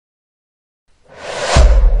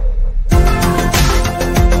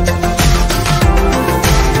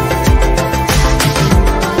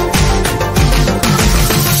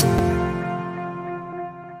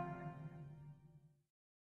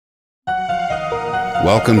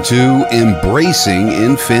Welcome to Embracing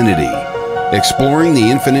Infinity, exploring the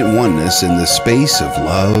infinite oneness in the space of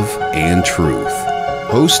love and truth.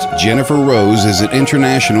 Host Jennifer Rose is an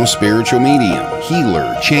international spiritual medium,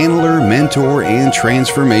 healer, channeler, mentor, and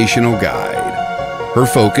transformational guide. Her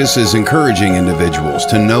focus is encouraging individuals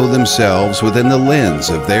to know themselves within the lens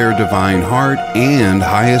of their divine heart and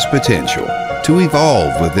highest potential, to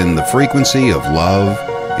evolve within the frequency of love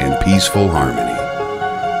and peaceful harmony.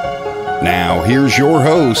 Now, here's your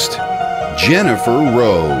host, Jennifer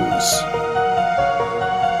Rose.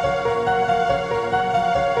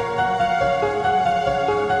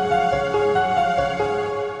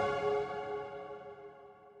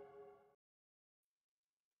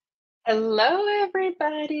 Hello,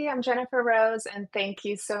 everybody. I'm Jennifer Rose, and thank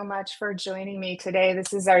you so much for joining me today.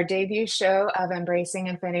 This is our debut show of Embracing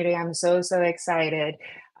Infinity. I'm so excited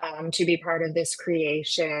to be part of this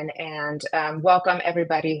creation, and welcome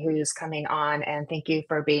everybody who's coming on, and thank you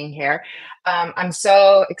for being here. I'm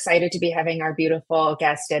so excited to be having our beautiful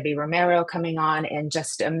guest, Debbie Romero, coming on in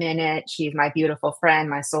just a minute. She's my beautiful friend,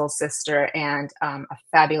 my soul sister, and a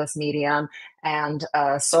fabulous medium and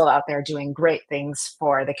a soul out there doing great things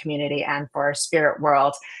for the community and for our spirit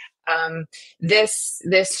world.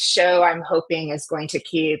 This show, I'm hoping, is going to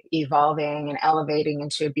keep evolving and elevating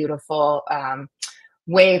into a beautiful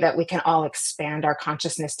way that we can all expand our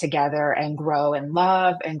consciousness together and grow in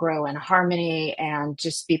love and grow in harmony and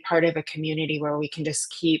just be part of a community where we can just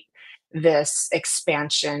keep this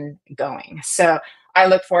expansion going. So I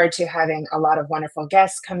look forward to having a lot of wonderful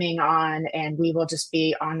guests coming on, and we will just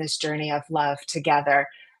be on this journey of love together.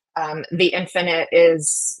 The infinite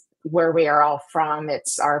is where we are all from.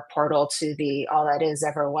 It's our portal to the all that is,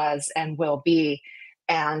 ever was, and will be.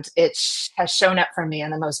 And it has shown up for me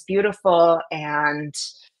in the most beautiful and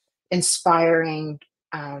inspiring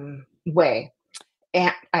way.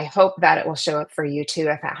 And I hope that it will show up for you too,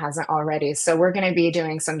 if it hasn't already. So we're going to be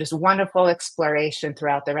doing some just wonderful exploration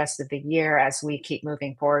throughout the rest of the year as we keep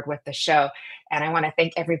moving forward with the show. And I want to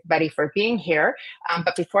thank everybody for being here.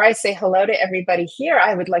 But before I say hello to everybody here,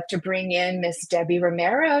 I would like to bring in Miss Debbie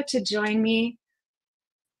Romero to join me.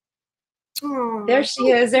 Aww. There she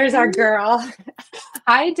is. There's our girl.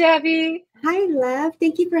 Hi, Debbie. Hi, love.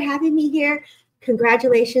 Thank you for having me here.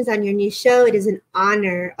 Congratulations on your new show. It is an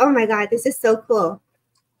honor. Oh my God, this is so cool.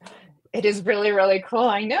 It is really, really cool.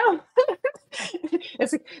 I know.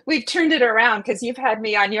 We've turned it around because you've had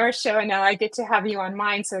me on your show and now I get to have you on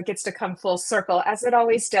mine. So it gets to come full circle, as it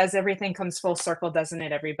always does. Everything comes full circle, doesn't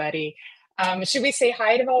it, everybody? Should we say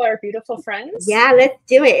hi to all our beautiful friends? Yeah, let's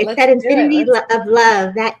do it. It's that infinity of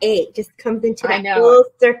love, that 8 just comes into that full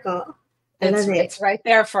circle. It's right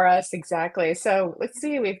there for us. Exactly. So let's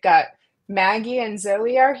see. We've got Maggie and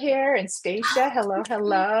Zoe are here, and Stacia. Hello,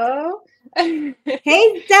 hello.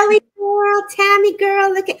 Hey, Zoe girl, Tammy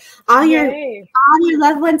girl. Look at all your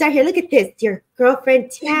loved ones are here. Look at this. Your girlfriend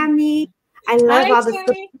Tammy. I love all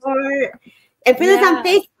the support. And for those on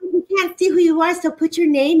Facebook, we can't see who you are, so put your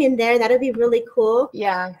name in there. That'll be really cool.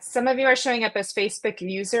 Yeah, some of you are showing up as Facebook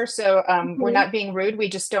users, so we're not being rude. We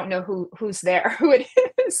just don't know who's there, who it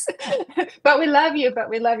is. But we love you.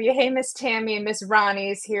 Hey, Miss Tammy and Miss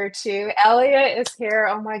Ronnie's here too. Elliot is here.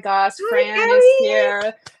 Oh my gosh, Fran is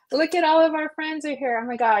here. Look at all of our friends are here. Oh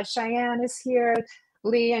my gosh, Cheyenne is here.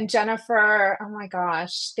 Lee and Jennifer. Oh my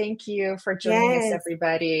gosh, thank you for joining us,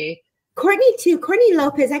 everybody. Courtney too. Courtney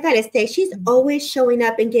Lopez, I gotta say, she's always showing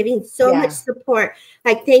up and giving so much support.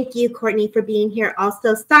 Like, thank you, Courtney, for being here.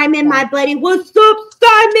 Also, Simon, my buddy, what's up,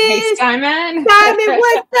 Simon? Hey, Simon. Simon,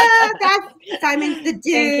 what's up? That's Simon's the dude.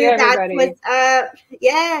 Thank you, everybody. That's what's up.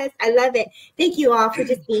 Yes, I love it. Thank you all for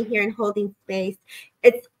just being here and holding space.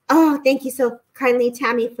 Thank you so kindly,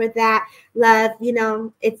 Tammy, for that. Love,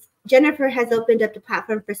 Jennifer has opened up the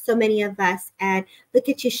platform for so many of us, and look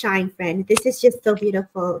at you shine, friend. This is just so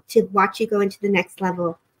beautiful to watch you go into the next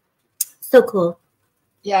level. So cool.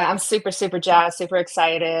 Yeah, I'm super jazzed, super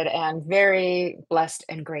excited, and very blessed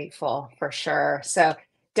and grateful for sure. So,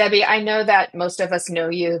 Debbie, I know that most of us know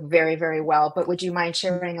you very, very well, but would you mind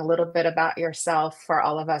sharing a little bit about yourself for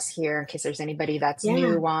all of us here in case there's anybody that's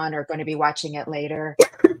new on or going to be watching it later?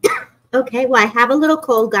 Okay, well, I have a little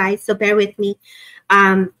cold, guys, so bear with me.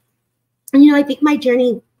 I think my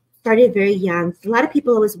journey started very young. So a lot of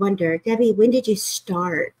people always wonder, Debbie, when did you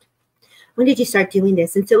start? When did you start doing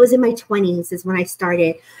this? And so it was in my 20s is when I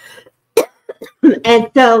started.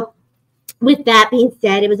 And so with that being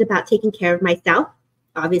said, it was about taking care of myself.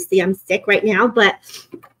 Obviously, I'm sick right now, but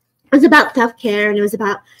it was about self-care, and it was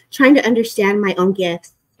about trying to understand my own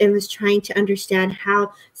gifts. It was trying to understand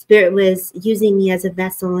how Spirit was using me as a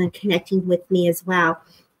vessel and connecting with me as well.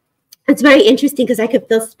 It's very interesting because I could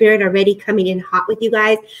feel spirit already coming in hot with you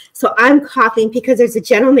guys. So I'm coughing because there's a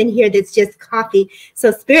gentleman here that's just coughing.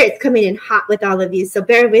 So spirit's coming in hot with all of you. So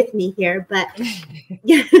bear with me here. But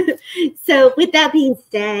yeah. So with that being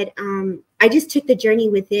said, I just took the journey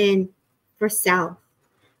within for self.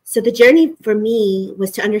 So the journey for me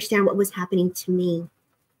was to understand what was happening to me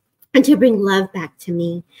and to bring love back to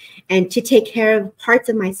me and to take care of parts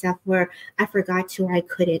of myself where I forgot to or I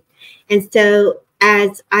couldn't. And so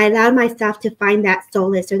as I allowed myself to find that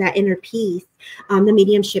solace or that inner peace, the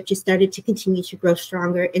mediumship just started to continue to grow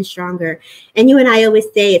stronger and stronger. And you and I always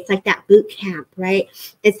say it's like that boot camp, right?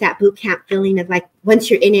 It's that boot camp feeling of like,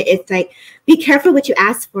 once you're in it, it's like, be careful what you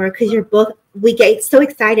ask for, because we get so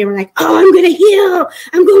excited. We're like, oh, I'm going to heal.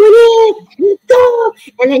 I'm going in. Let's go.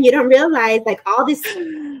 And then you don't realize like all this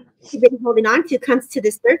you've been holding on to comes to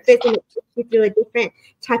the surface and it takes you through a different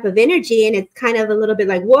type of energy, and it's kind of a little bit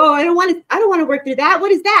like, whoa, I don't want to work through that.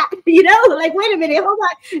 What is that? You know, like, wait a minute, hold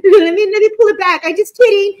on, let me pull it back. I'm just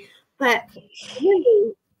kidding. But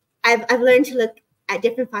really, I've learned to look at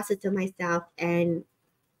different facets of myself and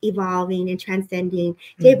evolving and transcending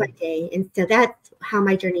day by day. And so that's how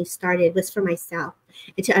my journey started, was for myself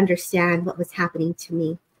and to understand what was happening to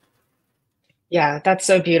me. Yeah, that's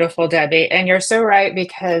so beautiful, Debbie. And you're so right,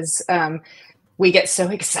 because we get so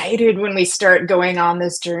excited when we start going on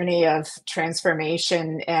this journey of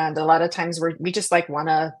transformation. And a lot of times we just like want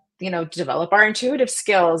to, develop our intuitive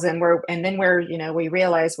skills, and then we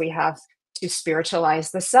realize we have to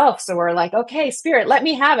spiritualize the self. So we're like, okay, spirit, let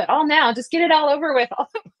me have it all now. Just get it all over with.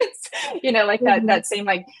 Like that same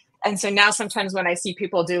like. And so now sometimes when I see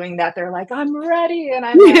people doing that, they're like, I'm ready. And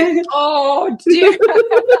I'm like, oh, dear.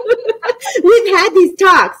 We've had these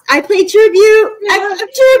talks. I play tribute.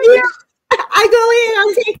 I go in,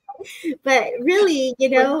 I'll take. But really,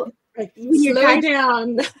 when you're slow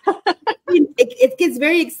down. it gets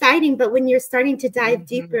very exciting. But when you're starting to dive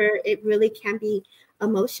deeper, it really can be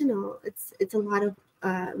emotional. It's a lot of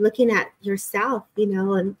looking at yourself,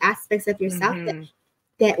 and aspects of yourself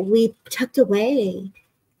that we tucked away.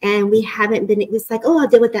 And we haven't been, it was like, oh, I'll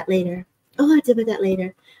deal with that later.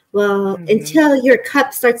 Well, until your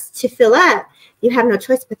cup starts to fill up, you have no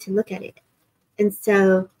choice but to look at it. And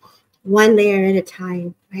so one layer at a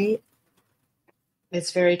time, right?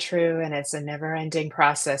 It's very true. And it's a never-ending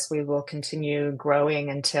process. We will continue growing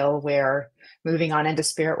until we're moving on into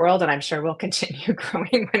spirit world. And I'm sure we'll continue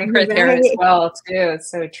growing when we're there as well, too. It's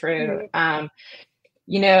so true.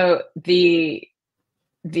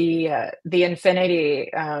 The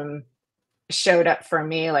infinity showed up for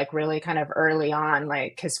me like really kind of early on,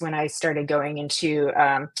 like, because when I started going into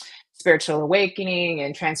spiritual awakening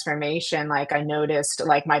and transformation, like I noticed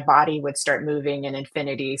like my body would start moving in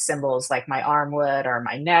infinity symbols, like my arm would or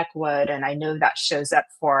my neck would. And I know that shows up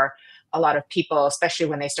for a lot of people, especially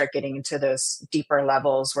when they start getting into those deeper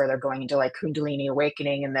levels where they're going into like Kundalini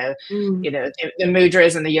awakening, and the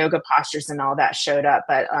mudras and the yoga postures and all that showed up.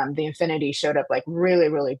 But the infinity showed up like really,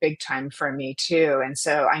 really big time for me too. And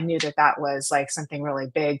so I knew that was like something really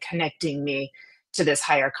big, connecting me to this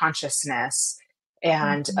higher consciousness.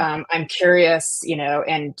 And I'm curious,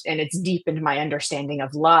 and it's deepened my understanding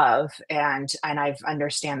of love. And I've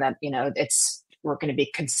understand that, we're going to be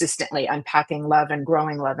consistently unpacking love and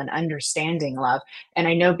growing love and understanding love. And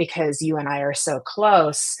I know because you and I are so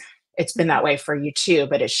close, it's been that way for you too,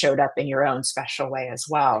 but it showed up in your own special way as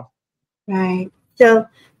well. Right. So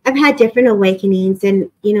I've had different awakenings. And,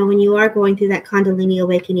 when you are going through that Kundalini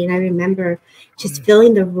awakening, I remember just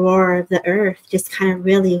feeling the roar of the earth, just kind of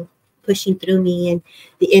really pushing through me, and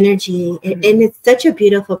the energy. And it's such a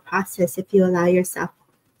beautiful process if you allow yourself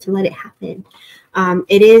to let it happen.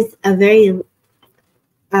 It is a very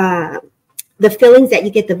the feelings that you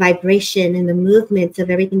get, the vibration and the movements of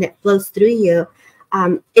everything that flows through you,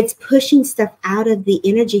 it's pushing stuff out of the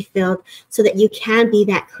energy field so that you can be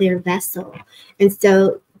that clear vessel. And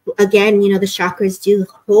so again, the chakras do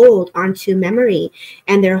hold onto memory,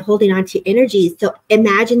 and they're holding onto energy. So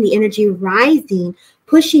imagine the energy rising,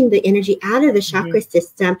 pushing the energy out of the chakra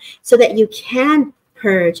system so that you can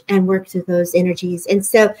purge and work through those energies. And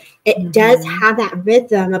so it does have that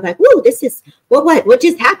rhythm of like, whoa, this is what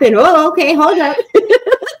just happened? Oh, okay, hold up.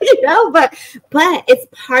 But it's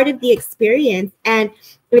part of the experience. And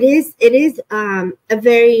it is a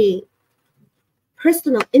very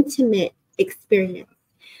personal, intimate experience.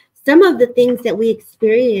 Some of the things that we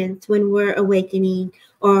experience when we're awakening,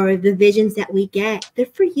 or the visions that we get, they're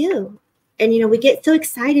for you. And, we get so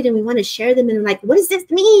excited and we want to share them, and like, what does this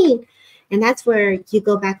mean? And that's where you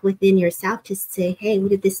go back within yourself to say, hey,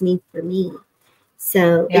 what did this mean for me?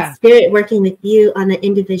 So it's spirit working with you on an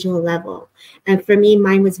individual level. And for me,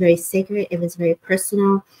 mine was very sacred. It was very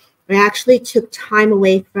personal. I actually took time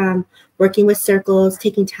away from working with circles,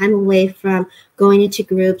 taking time away from going into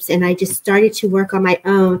groups, and I just started to work on my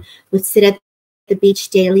own, would sit at the beach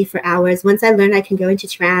daily for hours. Once I learned I can go into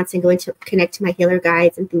trance and go into connect to my healer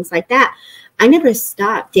guides and things like that, I never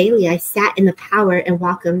stopped daily. I sat in the power and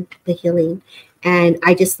welcomed the healing. And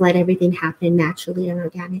I just let everything happen naturally and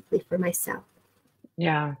organically for myself.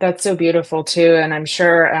 Yeah, that's so beautiful too. And I'm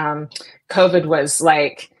sure COVID was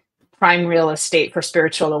like prime real estate for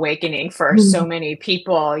spiritual awakening for so many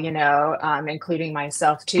people, including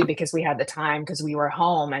myself too, because we had the time because we were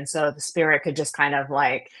home. And so the spirit could just kind of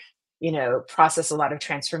like, process a lot of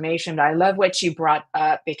transformation. But I love what you brought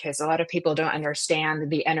up because a lot of people don't understand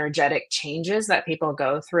the energetic changes that people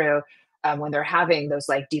go through when they're having those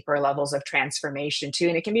like deeper levels of transformation too.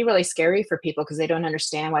 And it can be really scary for people because they don't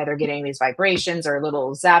understand why they're getting these vibrations or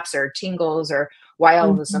little zaps or tingles or why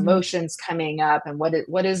all this emotions coming up and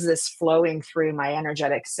what is this flowing through my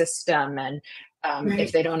energetic system. And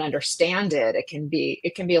if they don't understand it, it can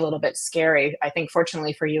be a little bit scary. I think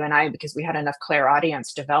fortunately for you and I, because we had enough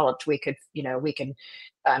clairaudience developed, we can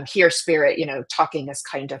hear spirit, talking us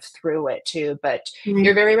kind of through it too. But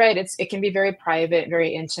you're very right. It can be very private,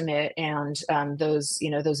 very intimate. And those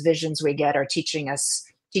visions we get are teaching us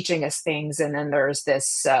things. And then there's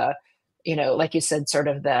this, like you said, sort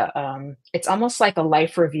of it's almost like a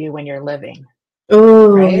life review when you're living.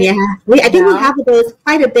 Oh, right? yeah. I think we have those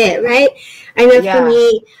quite a bit, right? I know for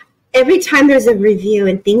me, every time there's a review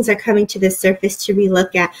and things are coming to the surface to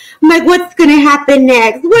relook at, I'm like, what's going to happen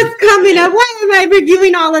next? What's coming up? Why am I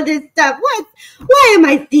reviewing all of this stuff? Why am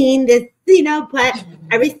I seeing this? But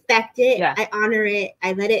I respect it. I honor it.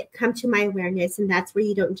 I let it come to my awareness, and that's where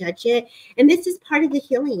you don't judge it. And this is part of the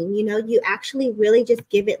healing. You actually really just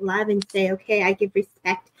give it love and say, okay, I give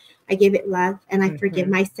respect. I give it love, and I forgive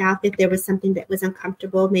myself if there was something that was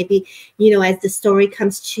uncomfortable. Maybe, as the story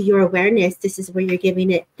comes to your awareness, this is where you're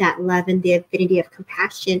giving it that love and the affinity of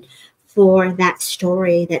compassion for that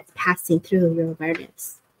story that's passing through your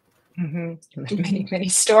awareness. Many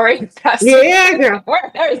stories. Yeah, girl.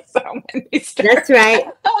 There's so many stories. That's right.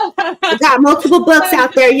 I got multiple books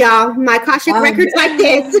out there, y'all. My Akashic records like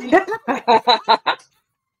this.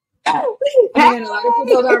 And a lot of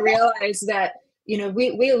people don't realize that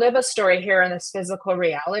we live a story here in this physical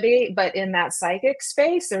reality, but in that psychic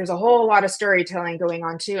space, there's a whole lot of storytelling going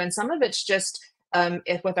on too. And some of it's just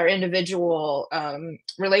with our individual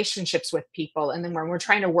relationships with people. And then when we're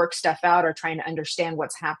trying to work stuff out or trying to understand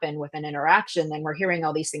what's happened with an interaction, then we're hearing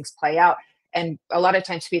all these things play out. And a lot of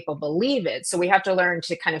times people believe it. So we have to learn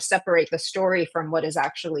to kind of separate the story from what is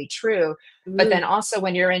actually true. But then also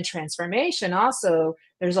when you're in transformation, also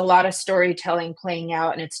there's a lot of storytelling playing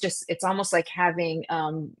out. And it's almost like having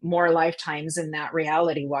more lifetimes in that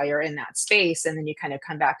reality while you're in that space. And then you kind of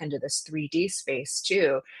come back into this 3D space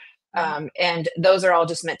too. And those are all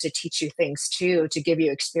just meant to teach you things too, to give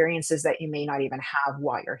you experiences that you may not even have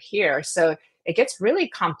while you're here. So it gets really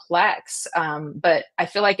complex. But I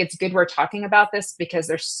feel like it's good we're talking about this because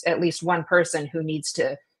there's at least one person who needs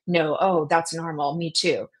to know, oh, that's normal. Me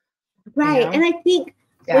too. Right. And I think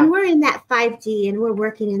when we're in that 5D and we're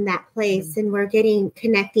working in that place and we're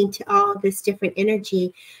connecting to all of this different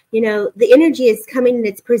energy, the energy is coming and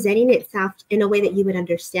it's presenting itself in a way that you would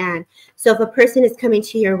understand. So if a person is coming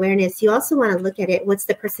to your awareness, you also want to look at it. What's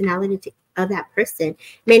the personality of that person? It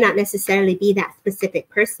may not necessarily be that specific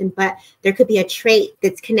person, but there could be a trait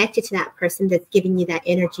that's connected to that person that's giving you that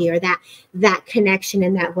energy or that connection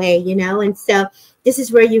in that way, And so this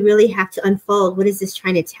is where you really have to unfold. What is this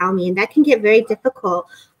trying to tell me? And that can get very difficult,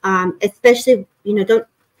 especially,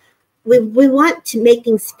 we want to make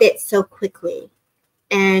things fit so quickly.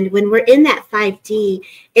 And when we're in that 5D,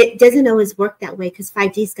 it doesn't always work that way because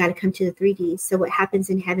 5D's got to come to the 3D. So what happens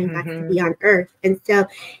in heaven got to be on earth. And so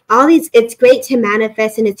it's great to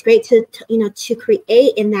manifest and it's great to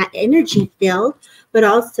create in that energy field, but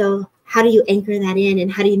also how do you anchor that in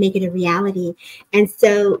and how do you make it a reality? And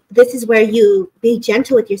so this is where you be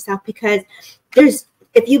gentle with yourself because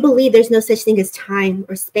if you believe there's no such thing as time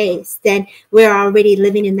or space, then we're already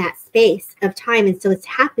living in that space of time. And so it's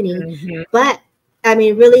happening. But I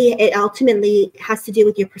mean, really, it ultimately has to do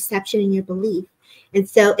with your perception and your belief. And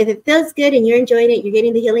so if it feels good and you're enjoying it, you're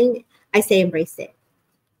getting the healing, I say embrace it.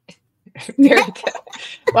 Very good.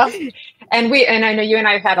 Well, and I know you and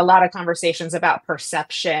I have had a lot of conversations about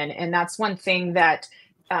perception. And that's one thing that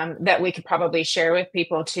we could probably share with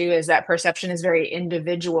people too, is that perception is very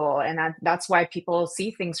individual. And that's why people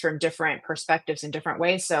see things from different perspectives in different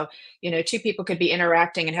ways. So, two people could be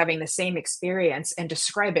interacting and having the same experience and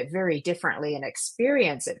describe it very differently and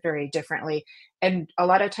experience it very differently. And a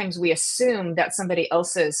lot of times we assume that somebody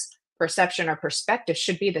else's perception or perspective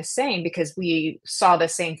should be the same because we saw the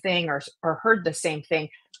same thing or heard the same thing,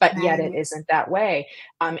 but yet it isn't that way.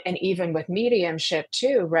 And even with mediumship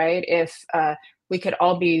too, right? If we could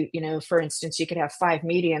all be, for instance, you could have 5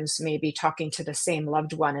 mediums maybe talking to the same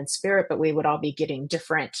loved one in spirit, but we would all be getting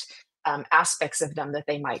different aspects of them that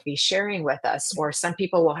they might be sharing with us. Or some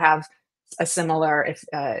people will have a similar,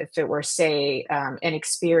 if it were, say, an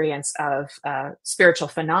experience of spiritual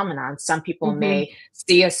phenomenon. Some people may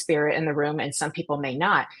see a spirit in the room and some people may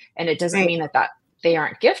not. And it doesn't mean that they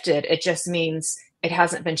aren't gifted. It just means it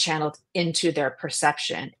hasn't been channeled into their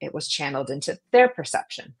perception. It was channeled into their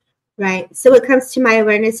perception. Right. So what comes to my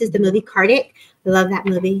awareness is the movie Kardec. I love that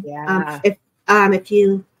movie. Yeah. If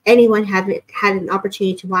anyone haven't had an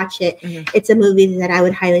opportunity to watch it, it's a movie that I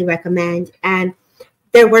would highly recommend. And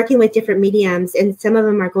they're working with different mediums, and some of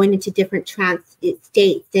them are going into different trance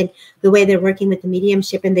states, and the way they're working with the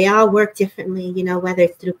mediumship, and they all work differently, whether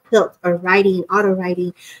it's through quilt or writing, auto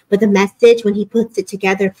writing. But the message, when he puts it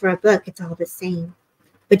together for a book, it's all the same,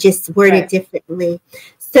 but just worded differently.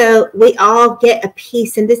 So we all get a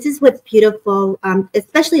piece, and this is what's beautiful,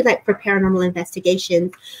 especially like for paranormal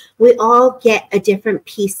investigations. We all get a different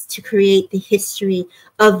piece to create the history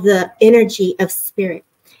of the energy of spirit.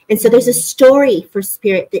 And so there's a story for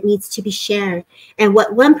spirit that needs to be shared. And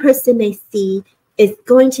what one person may see is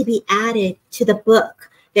going to be added to the book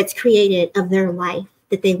that's created of their life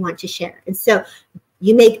that they want to share. And so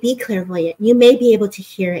you may be clairvoyant. You may be able to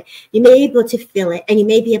hear it. You may be able to feel it, and you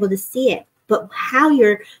may be able to see it. But how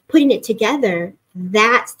you're putting it together,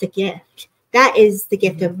 that's the gift. That is the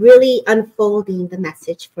gift of really unfolding the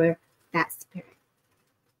message for that spirit.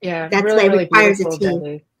 Yeah, that's really, why it really requires a beautiful, team.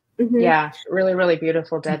 Debbie. Yeah, really, really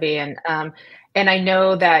beautiful, Debbie. And I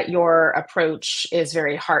know that your approach is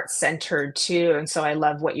very heart-centered too. And so I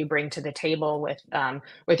love what you bring to the table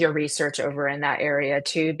with your research over in that area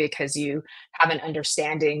too, because you have an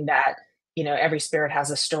understanding that, every spirit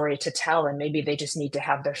has a story to tell, and maybe they just need to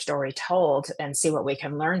have their story told and see what we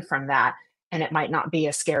can learn from that. And it might not be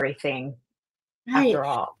a scary thing after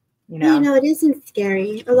all. It isn't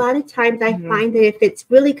scary. A lot of times I find that if it's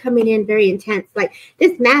really coming in very intense, like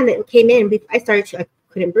this man that came in, I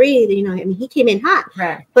couldn't breathe, he came in hot.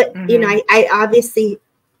 Right. But, I obviously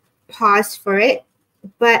paused for it,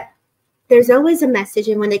 but there's always a message.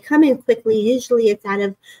 And when they come in quickly, usually it's out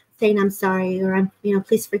of saying, I'm sorry, or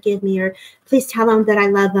please forgive me, or please tell them that I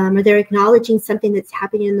love them, or they're acknowledging something that's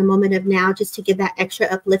happening in the moment of now, just to give that extra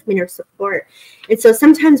upliftment or support. And so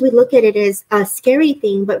sometimes we look at it as a scary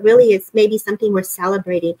thing, but really it's maybe something we're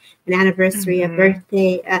celebrating, an anniversary, a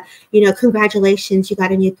birthday, congratulations, you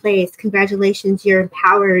got a new place. Congratulations, you're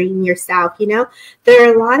empowering yourself. There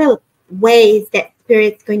are a lot of ways that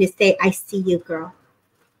Spirit's going to say, I see you, girl.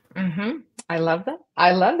 I love that.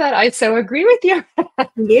 I so agree with you.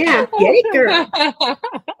 Yeah, get it, girl.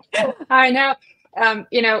 I know.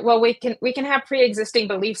 Well, we can have pre-existing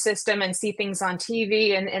belief system and see things on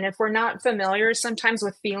TV, and if we're not familiar sometimes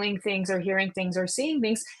with feeling things or hearing things or seeing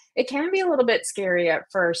things, it can be a little bit scary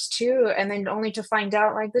at first too, and then only to find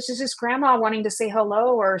out like this is just grandma wanting to say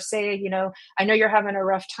hello, or say, I know you're having a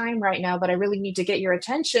rough time right now, but I really need to get your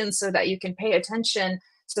attention so that you can pay attention,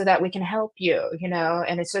 so that we can help you,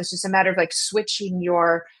 and it's just a matter of like switching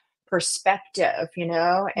your perspective,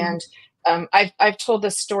 and I've told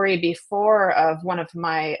this story before of one of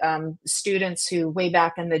my students who way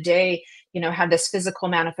back in the day, had this physical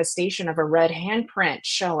manifestation of a red handprint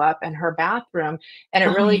show up in her bathroom. And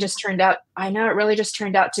it really just turned out,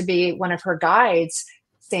 to be one of her guides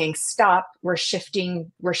saying, stop, we're shifting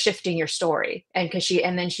your story. And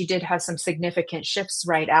then she did have some significant shifts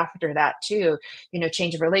right after that too,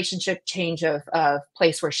 change of relationship, change of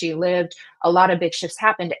place where she lived. A lot of big shifts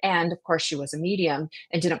happened. And of course she was a medium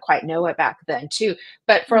and didn't quite know it back then too.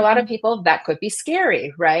 But for a lot of people that could be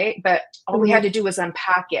scary, right? But all we had to do was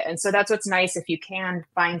unpack it. And so that's what's nice, if you can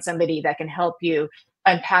find somebody that can help you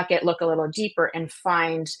unpack it, look a little deeper, and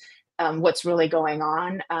find what's really going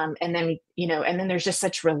on. And then there's just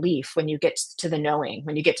such relief when you get to the knowing,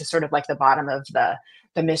 when you get to sort of like the bottom of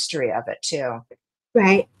the mystery of it too.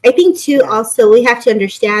 Right. I think too, also, we have to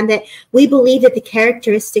understand that we believe that the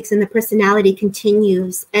characteristics and the personality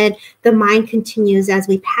continues and the mind continues as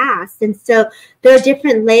we pass. And so there are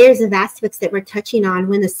different layers of aspects that we're touching on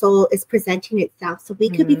when the soul is presenting itself. So we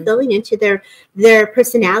could be filling into their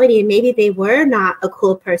personality, and maybe they were not a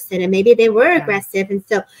cool person, and maybe they were aggressive. And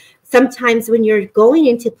so sometimes when you're going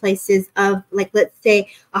into places of, like, let's say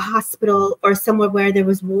a hospital or somewhere where there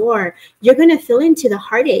was war, you're going to feel into the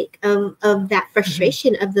heartache of that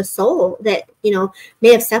frustration of the soul that, you know,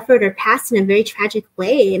 may have suffered or passed in a very tragic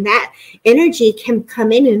way. And that energy can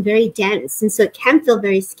come in and very dense. And so it can feel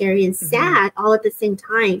very scary and sad all at the same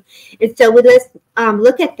time. And so with us,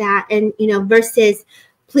 look at that and, you know, versus,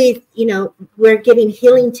 please, you know, we're giving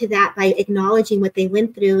healing to that by acknowledging what they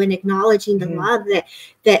went through and acknowledging the love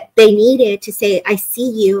that they needed to say, I see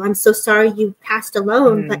you. I'm so sorry you passed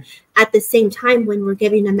alone. But at the same time, when we're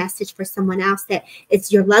giving a message for someone else that it's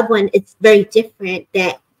your loved one, it's very different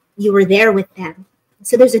that you were there with them.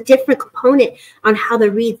 So there's a different component on how the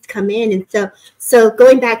reads come in. And so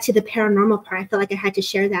going back to the paranormal part, I felt like I had to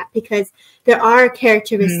share that because there are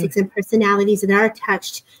characteristics and personalities that are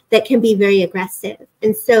touched that can be very aggressive.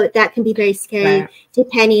 And so that can be very scary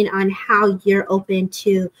depending on how you're open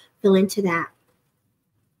to feel into that.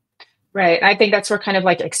 Right. I think that's where kind of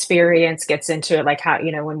like experience gets into it. Like how,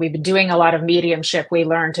 you know, when we've been doing a lot of mediumship, we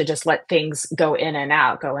learn to just let things go in and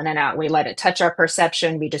out. We let it touch our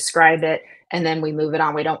perception, we describe it, and then we move it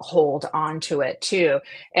on. We don't hold on to it too.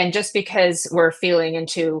 And just because we're feeling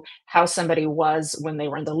into how somebody was when they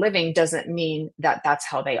were in the living doesn't mean that that's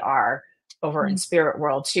how they are over in spirit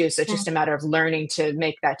world too. So it's just a matter of learning to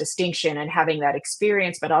make that distinction and having that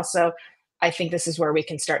experience, but also I think this is where we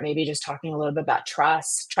can start maybe just talking a little bit about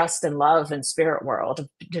trust and love in spirit world,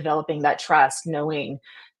 developing that trust, knowing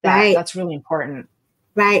that that's really important.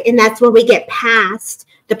 Right. And that's where we get past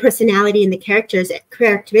the personality and the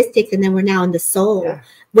characteristics. And then we're now in the soul,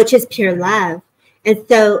 which is pure love. And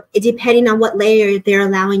so depending on what layer they're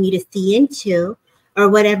allowing you to see into or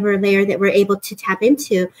whatever layer that we're able to tap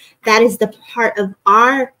into, that is the part of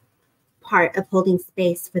our part of holding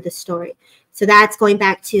space for the story. So that's going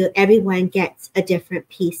back to everyone gets a different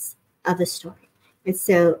piece of the story. And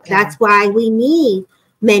so that's why we need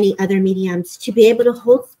many other mediums to be able to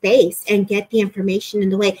hold space and get the information in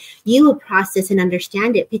the way you will process and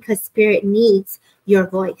understand it, because spirit needs your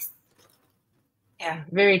voice. Yeah,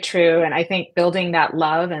 very true. And I think building that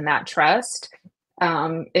love and that trust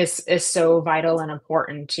is so vital and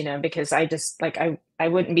important, you know, because I just like, I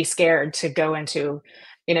wouldn't be scared to go into,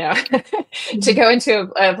 you know, to go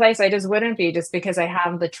into a place. I just wouldn't be, just because I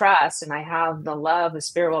have the trust and I have the love, the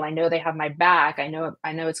spirit. Well, I know they have my back. I know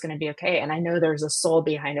it's going to be okay. And I know there's a soul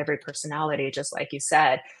behind every personality, just like you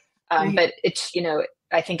said. But it's, you know,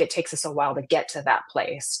 I think it takes us a while to get to that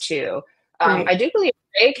place too. I do believe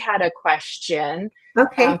Greg had a question.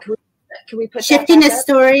 Okay. Can we put shifting the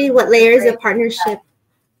story? What layers of partnership?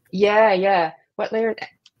 Yeah. What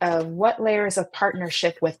layers of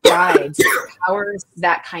partnership with guides empowers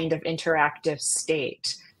that kind of interactive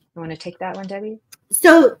state? You want to take that one, Debbie?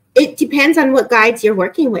 So it depends on what guides you're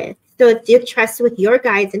working with. So it's your trust with your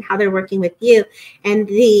guides and how they're working with you, and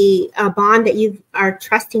the bond that you are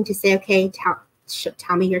trusting to say, okay,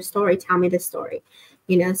 tell me your story, tell me the story.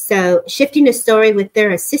 You know, so shifting the story with their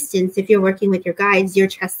assistance, if you're working with your guides, you're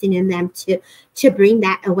trusting in them to bring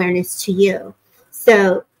that awareness to you.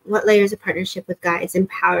 So what layers of partnership with guides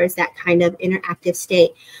empowers that kind of interactive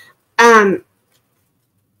state? If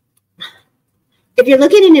you're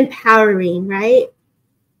looking at empowering, right?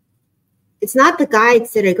 It's not the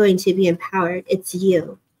guides that are going to be empowered, it's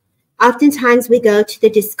you. Oftentimes we go to the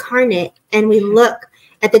discarnate and we look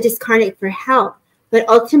at the discarnate for help, but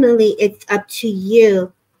ultimately it's up to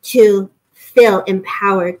you to feel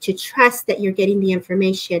empowered, to trust that you're getting the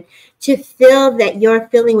information, to feel that you're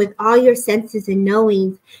feeling with all your senses and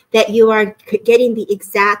knowing that you are getting the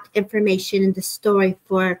exact information in the story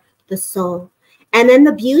for the soul. And then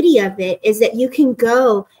the beauty of it is that you can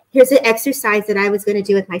go, here's an exercise that I was going to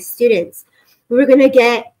do with my students. I was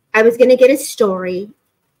going to get a story,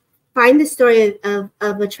 find the story of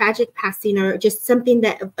a tragic passing or just something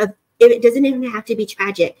that it doesn't even have to be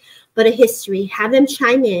tragic, but a history. Have them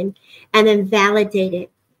chime in and then validate it.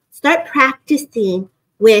 Start practicing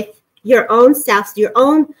with your own self, your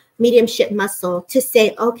own mediumship muscle to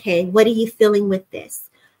say, okay, what are you feeling with this?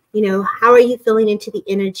 You know, how are you feeling into the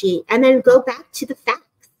energy? And then go back to the facts.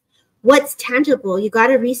 What's tangible? You got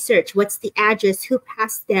to research what's the address, who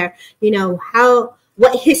passed there, you know,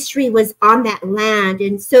 what history was on that land.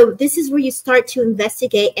 And so this is where you start to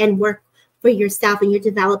investigate and work for yourself, and you're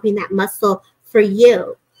developing that muscle for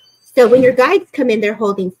you. So when your guides come in, they're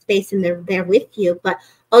holding space and they're there with you, but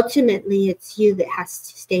ultimately it's you that has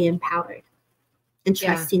to stay empowered and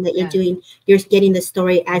trusting that you're getting the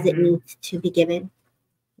story as it needs to be given.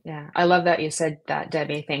 Yeah, I love that you said that,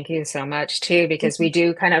 Debbie. Thank you so much too, because we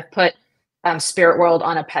do kind of put spirit world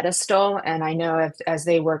on a pedestal. And I know as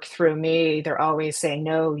they work through me, they're always saying,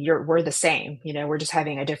 no, we're the same. We're just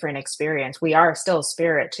having a different experience. We are still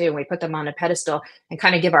spirit too. And we put them on a pedestal and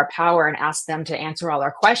kind of give our power and ask them to answer all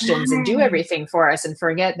our questions and do everything for us, and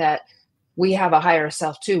forget that we have a higher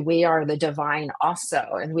self too. We are the divine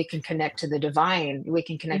also, and we can connect to the divine. We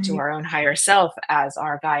can connect to our own higher self as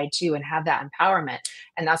our guide too, and have that empowerment.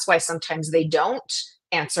 And that's why sometimes they don't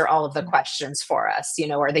answer all of the questions for us,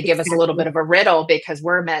 or they give us a little bit of a riddle, because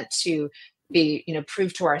we're meant to be,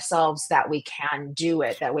 prove to ourselves that we can do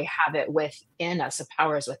it, that we have it within us. The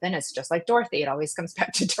power is within us, just like Dorothy. It always comes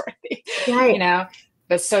back to Dorothy, right.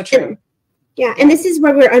 But so true. And this is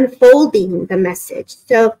where we're unfolding the message.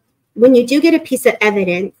 So when you do get a piece of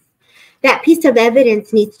evidence, that piece of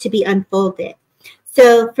evidence needs to be unfolded.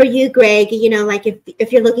 So for you, Greg, like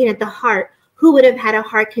if you're looking at the heart, who would have had a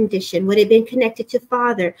heart condition? Would it have been connected to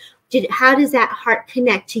father? How does that heart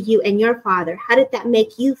connect to you and your father? How did that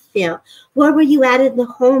make you feel? Where were you at in the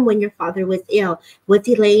home when your father was ill? Was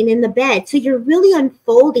he laying in the bed? So you're really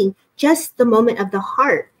unfolding just the moment of the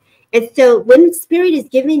heart. And so when spirit is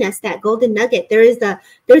giving us that golden nugget, there's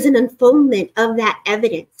an unfoldment of that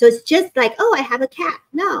evidence. So it's just like, oh, I have a cat.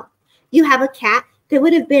 No, you have a cat that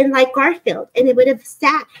would have been like Garfield, and it would have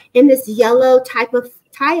sat in this yellow type of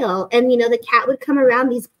tile, and the cat would come around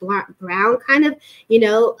these brown kind of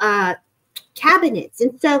cabinets.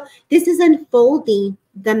 And so this is unfolding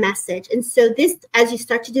the message. And so this, as you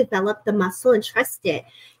start to develop the muscle and trust it,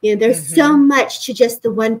 there's so much to just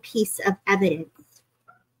the one piece of evidence.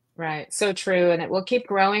 Right. So true. And it will keep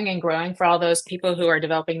growing and growing for all those people who are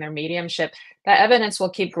developing their mediumship. That evidence will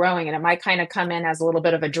keep growing, and it might kind of come in as a little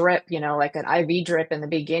bit of a drip, like an IV drip in the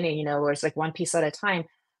beginning, where it's like one piece at a time.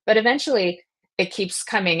 But eventually it keeps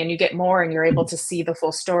coming, and you get more, and you're able to see the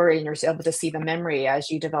full story, and you're able to see the memory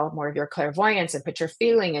as you develop more of your clairvoyance and put your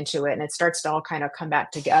feeling into it. And it starts to all kind of come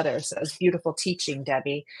back together. So it's beautiful teaching,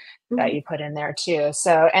 Debbie, that you put in there too.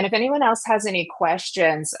 So, and if anyone else has any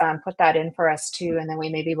questions, put that in for us too. And then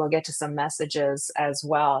maybe we'll get to some messages as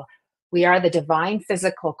well. We are the divine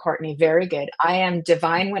physical, Courtney. Very good. I am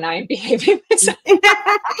divine when I am behaving myself.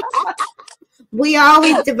 We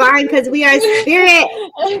always divine because we are spirit.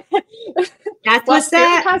 That's what's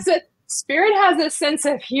up. Spirit has a sense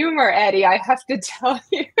of humor, Eddie. I have to tell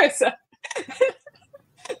you. So,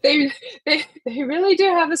 they really do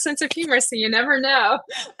have a sense of humor. So you never know.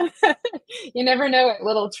 You never know what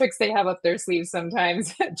little tricks they have up their sleeves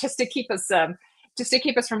sometimes, just to keep us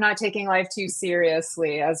from not taking life too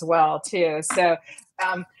seriously as well too. So,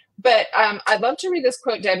 but I'd love to read this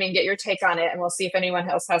quote, Debbie, and get your take on it, and we'll see if anyone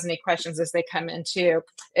else has any questions as they come in too.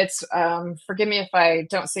 It's forgive me if I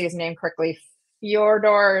don't say his name correctly,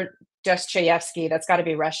 Fyodor Dostoevsky. That's got to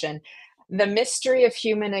be Russian. The mystery of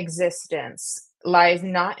human existence lies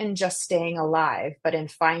not in just staying alive, but in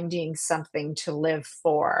finding something to live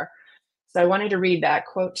for. So I wanted to read that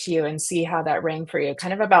quote to you and see how that rang for you,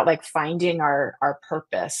 kind of about like finding our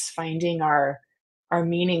purpose, finding our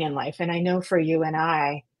meaning in life. And I know for you and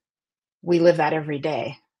I, we live that every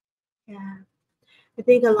day. Yeah. I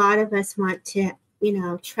think a lot of us want to,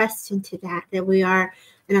 trust into that we are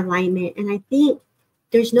in alignment. And I think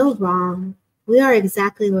there's no wrong. We are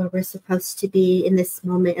exactly where we're supposed to be in this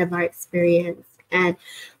moment of our experience. And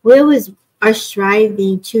we always are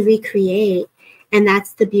striving to recreate. And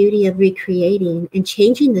that's the beauty of recreating and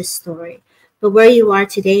changing the story. But where you are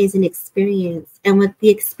today is an experience. And with the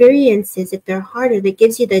experiences, if they're harder, that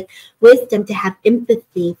gives you the wisdom to have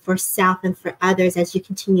empathy for self and for others as you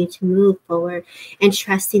continue to move forward, and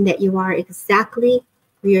trusting that you are exactly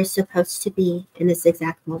where you're supposed to be in this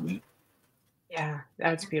exact moment. Yeah,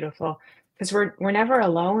 that's beautiful. Because we're never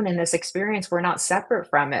alone in this experience. We're not separate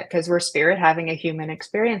from it, because we're spirit having a human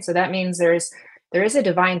experience. So that means there is a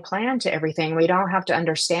divine plan to everything. We don't have to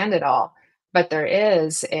understand it all, but there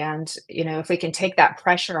is. And, if we can take that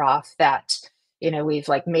pressure off that, we've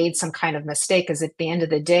like made some kind of mistake, because at the end of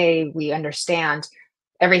the day, we understand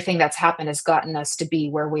everything that's happened has gotten us to be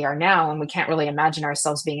where we are now. And we can't really imagine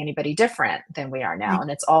ourselves being anybody different than we are now. Right.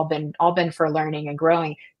 And it's all been for learning and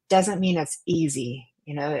growing. Doesn't mean it's easy,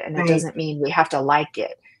 and it doesn't mean we have to like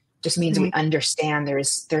it. Just means we understand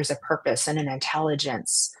there's a purpose and an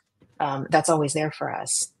intelligence that's always there for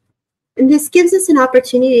us. And this gives us an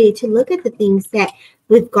opportunity to look at the things that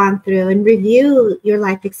we've gone through and review your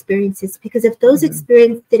life experiences, because if those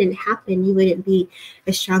experiences didn't happen, you wouldn't be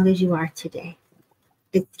as strong as you are today.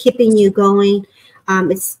 It's keeping you going.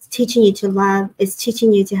 It's teaching you to love. It's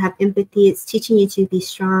teaching you to have empathy. It's teaching you to be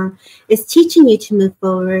strong. It's teaching you to move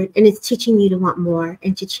forward, and it's teaching you to want more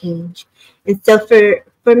and to change. And so for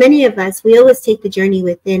for many of us, we always take the journey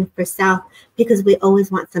within for self because we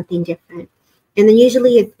always want something different. And then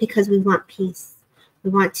usually it's because we want peace. We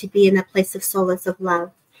want to be in a place of solace, of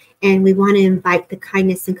love. And we want to invite the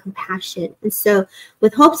kindness and compassion. And so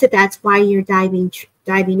with hopes that that's why you're diving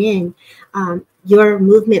in, your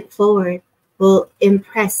movement forward will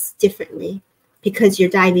impress differently because you're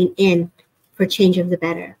diving in for change of the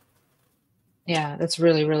better. Yeah, that's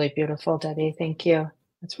really, really beautiful, Debbie. Thank you.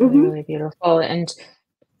 That's really, really beautiful. And,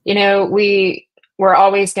 you know, we're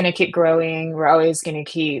always going to keep growing. We're always going to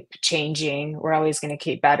keep changing. We're always going to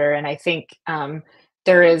keep better. And I think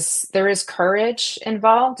there is courage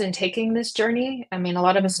involved in taking this journey. I mean, a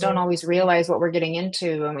lot of us don't always realize what we're getting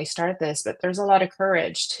into when we start this, but there's a lot of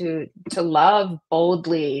courage to love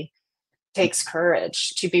boldly. Takes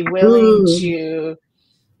courage to be willing to.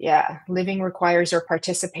 Yeah, living requires your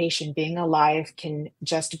participation. Being alive can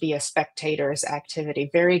just be a spectator's activity.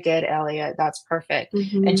 Very good, Elliot. That's perfect.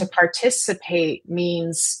 And to participate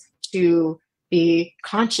means to be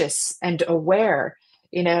conscious and aware,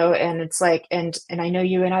 you know, and it's like, and I know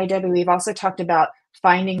you and I, Debbie, we've also talked about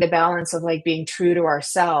finding the balance of like being true to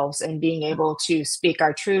ourselves and being able to speak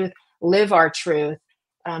our truth, live our truth.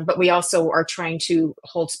 But we also are trying to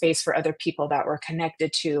hold space for other people that we're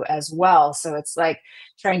connected to as well. So it's like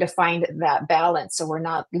trying to find that balance. So we're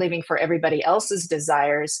not living for everybody else's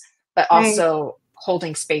desires, but also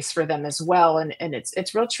holding space for them as well. And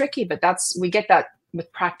it's real tricky, but we get that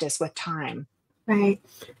with practice, with time. Right.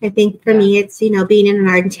 I think for me, it's, you know, being in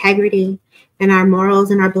our integrity and our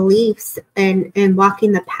morals and our beliefs and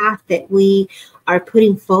walking the path that we are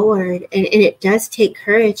putting forward. And it does take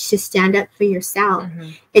courage to stand up for yourself.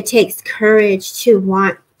 It takes courage to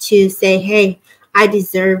want to say, hey, I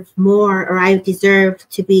deserve more, or I deserve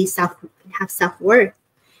to be have self-worth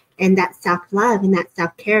and that self-love and that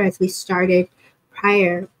self-care, as we started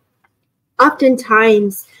prior.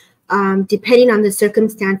 Oftentimes, depending on the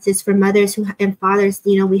circumstances, for mothers and fathers,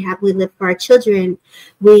 you know, we live for our children.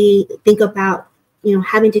 We think about, you know,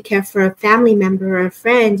 having to care for a family member or a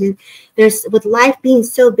friend. And with life being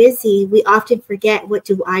so busy, we often forget, what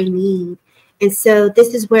do I need? And so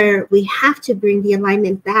this is where we have to bring the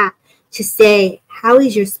alignment back to say, how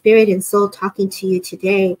is your spirit and soul talking to you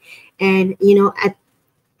today? And, you know,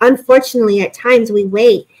 unfortunately, at times we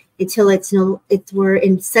wait until we're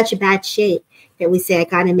in such a bad shape that we say, I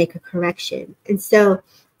got to make a correction. And so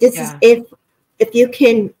this is, if you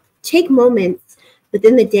can take moments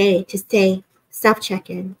within the day to say,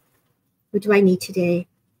 self-check-in. What do I need today?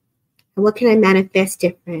 And what can I manifest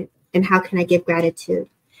different? And how can I give gratitude?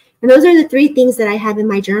 And those are the three things that I have in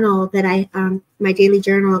my journal, that my daily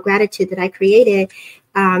journal of gratitude that I created.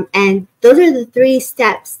 And those are the 3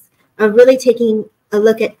 steps of really taking a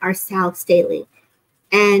look at ourselves daily.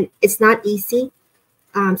 And it's not easy.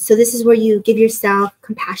 So this is where you give yourself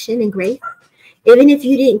compassion and grace. Even if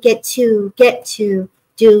you didn't get to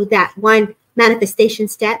do that one manifestation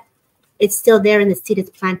step, it's still there and the seed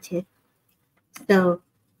is planted. So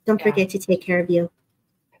don't forget to take care of you.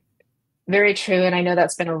 Very true. And I know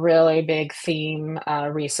that's been a really big theme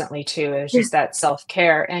recently too. It's just that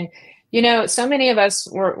self-care. And, you know, so many of us,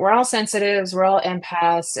 we're all sensitives, we're all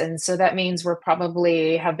empaths. And so that means we're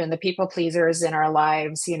probably have been the people pleasers in our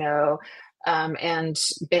lives, you know, and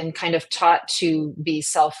been kind of taught to be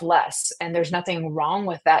selfless. And there's nothing wrong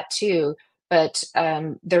with that too. But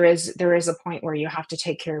there is a point where you have to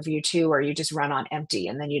take care of you too, or you just run on empty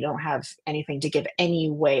and then you don't have anything to give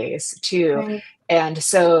anyways too. Right. And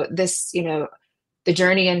so this, you know, the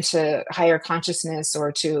journey into higher consciousness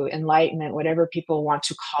or to enlightenment, whatever people want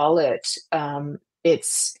to call it,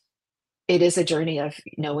 it is a journey of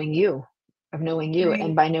knowing you. Right.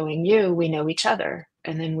 And by knowing you, we know each other,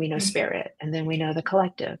 and then we know spirit, and then we know the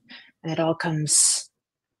collective, and it all comes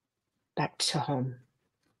back to home.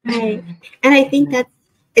 Right. And I think that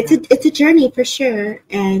it's a journey for sure.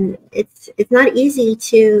 And it's not easy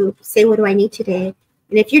to say, what do I need today?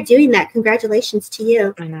 And if you're doing that, congratulations to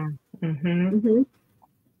you. I know.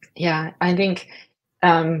 Yeah, I think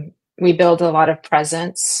we build a lot of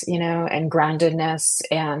presence, you know, and groundedness,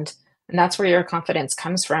 and that's where your confidence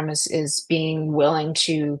comes from, is being willing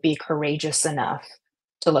to be courageous enough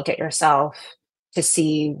to look at yourself, to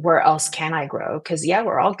see where else can I grow? Because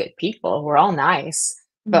we're all good people, we're all nice.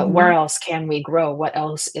 But where else can we grow? What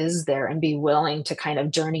else is there? And be willing to kind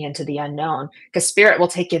of journey into the unknown, because spirit will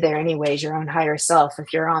take you there anyways, your own higher self.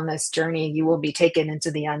 If you're on this journey, you will be taken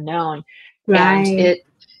into the unknown. Right. And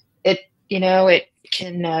it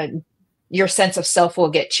can, your sense of self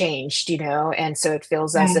will get changed, you know? And so it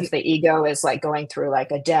feels as if the ego is like going through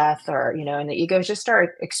like a death, or, you know, and the ego is just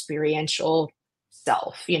our experiential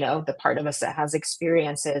self, you know, the part of us that has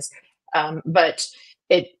experiences. But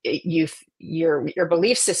your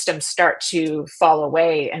belief systems start to fall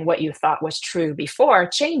away, and what you thought was true before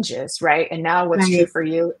changes, right? And now what's true Right. for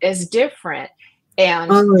you is different.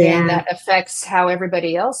 And Oh, then yeah. that affects how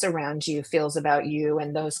everybody else around you feels about you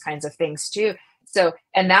and those kinds of things too. So,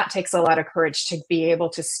 and that takes a lot of courage to be able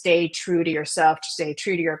to stay true to yourself, to stay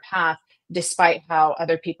true to your path, despite how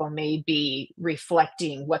other people may be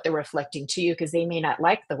reflecting what they're reflecting to you, because they may not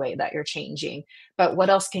like the way that you're changing. But what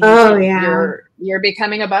else can you Oh, do? yeah. You're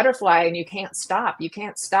becoming a butterfly, and you can't stop. You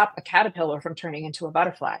can't stop a caterpillar from turning into a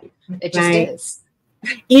butterfly. It just Right. is.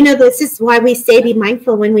 You know, this is why we say be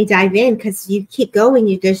mindful when we dive in, because you keep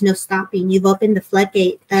going, there's no stopping. You've opened the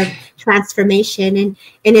floodgate of transformation, and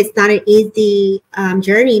it's not an easy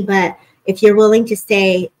journey. But if you're willing to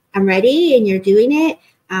say, I'm ready, and you're doing it,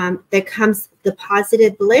 there comes the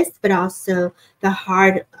positive bliss, but also the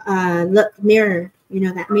hard mirror. You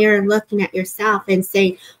know, that mirror looking at yourself and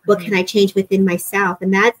saying, what can I change within myself?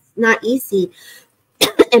 And that's not easy.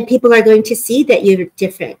 And people are going to see that you're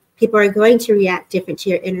different. People are going to react different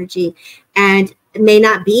to your energy, and it may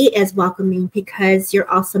not be as welcoming, because you're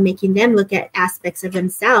also making them look at aspects of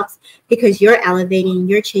themselves, because you're elevating,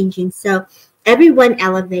 you're changing. So everyone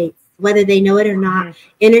elevates, whether they know it or not.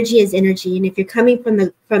 Energy is energy. And if you're coming from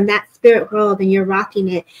that spirit world and you're rocking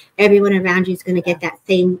it, everyone around you is going to get that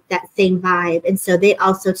same vibe. And so they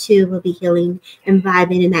also too will be healing and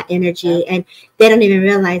vibing in that energy. And they don't even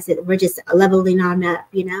realize it. We're just leveling on up,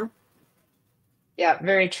 you know? Yeah,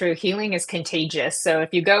 very true. Healing is contagious. So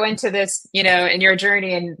if you go into this, you know, in your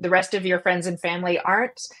journey, and the rest of your friends and family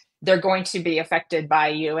aren't, they're going to be affected by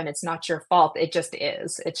you, and it's not your fault. It just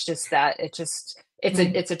is. It's just that it's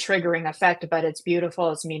a triggering effect, but it's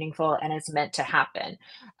beautiful, it's meaningful, and it's meant to happen.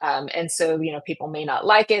 And so, you know, people may not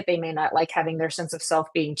like it. They may not like having their sense of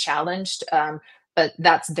self being challenged. But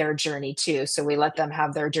that's their journey too. So we let them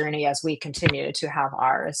have their journey as we continue to have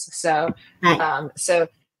ours. So, Right. so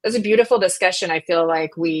it was a beautiful discussion. I feel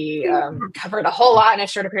like we covered a whole lot in a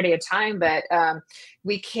shorter period of time, but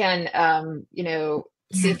we can, you know,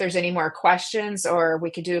 see Yeah. if there's any more questions, or we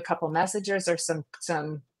could do a couple messages or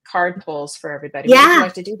some card pulls for everybody. What would you Yeah.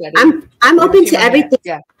 like to do, Debbie? I'm We have a open few to more minutes. everything.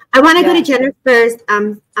 Yeah. I want to go to Yeah. Jennifer's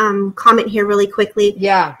comment here really quickly.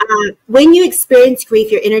 Yeah. When you experience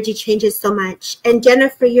grief, your energy changes so much. And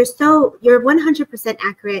Jennifer, you're 100%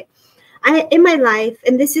 accurate. In my life,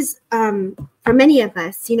 and this is for many of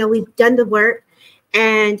us, you know, we've done the work,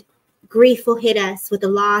 and grief will hit us with a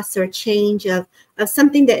loss or a change of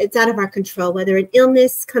something that it's out of our control, whether an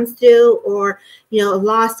illness comes through, or, you know, a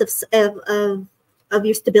loss of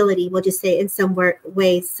your stability, we'll just say, in some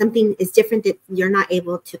ways, something is different that you're not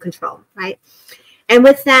able to control, right? And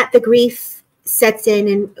with that, the grief sets in,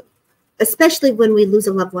 and especially when we lose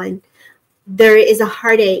a loved one, there is a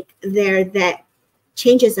heartache there that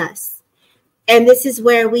changes us. And this is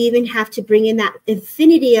where we even have to bring in that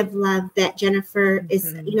infinity of love that Jennifer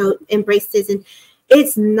is, you know, embraces. And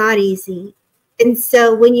it's not easy. And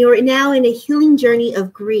so when you're now in a healing journey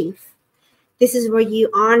of grief, this is where you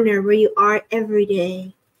honor where you are every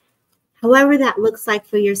day. However that looks like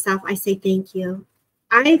for yourself, I say thank you.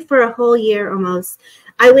 For a whole year almost,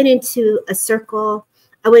 I went into a circle,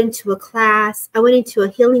 I went into a class, I went into a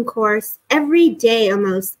healing course every day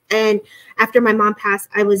almost. And after my mom passed,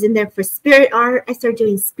 I was in there for spirit art. I started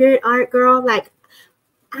doing spirit art, girl. Like,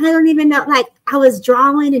 I don't even know, like, I was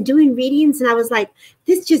drawing and doing readings, and I was like,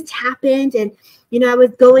 this just happened. And, you know, I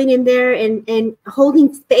was going in there and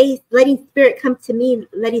holding space, letting spirit come to me,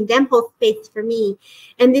 letting them hold space for me.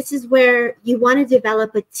 And this is where you want to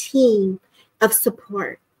develop a team of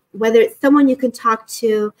support, whether it's someone you can talk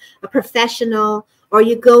to, a professional, or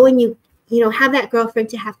you go and you know, have that girlfriend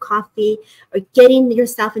to have coffee, or getting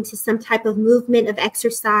yourself into some type of movement of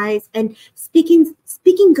exercise and speaking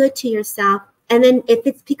good to yourself. And then if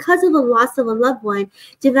it's because of the loss of a loved one,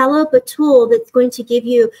 develop a tool that's going to give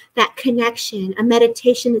you that connection, a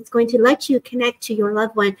meditation that's going to let you connect to your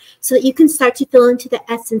loved one, so that you can start to feel into the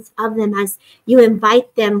essence of them as you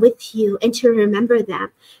invite them with you and to remember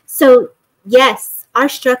them. So yes, our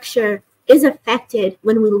structure is affected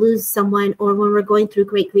when we lose someone, or when we're going through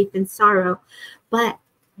great grief and sorrow. But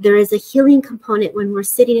there is a healing component when we're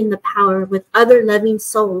sitting in the power with other loving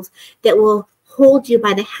souls that will hold you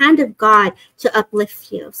by the hand of God to uplift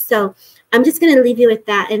you. So I'm just going to leave you with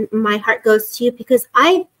that. And my heart goes to you, because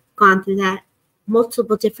I've gone through that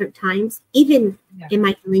multiple different times, even in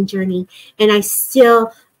my healing journey. And I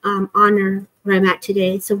still honor where I'm at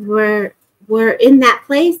today. So we're in that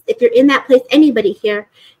place. If you're in that place, anybody here,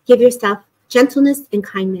 give yourself gentleness and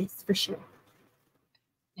kindness for sure.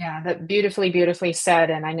 Yeah, that beautifully said.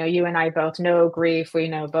 And I know you and I both know grief. We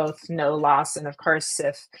both know loss. And of course,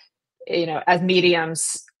 if as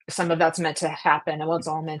mediums, some of that's meant to happen, and it's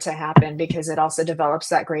all meant to happen because it also develops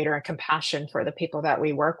that greater compassion for the people that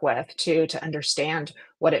we work with too, to understand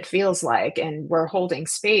what it feels like. And we're holding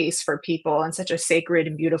space for people in such a sacred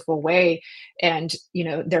and beautiful way. And,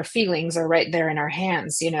 their feelings are right there in our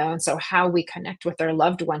hands, and so how we connect with our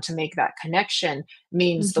loved one to make that connection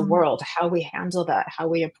means the world. How we handle that, how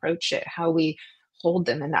we approach it, how we hold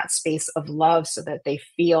them in that space of love so that they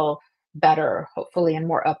feel better, hopefully, and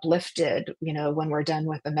more uplifted, when we're done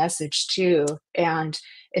with the message too. And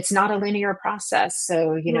it's not a linear process.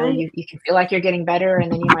 So, Right. you can feel like you're getting better,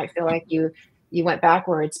 and then you might feel like you went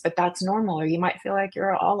backwards, but that's normal. Or you might feel like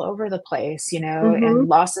you're all over the place, and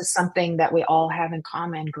loss is something that we all have in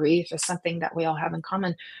common. Grief is something that we all have in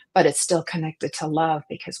common, but it's still connected to love,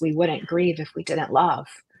 because we wouldn't grieve if we didn't love,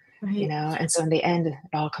 Right. and so in the end, it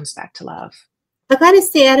all comes back to love. I gotta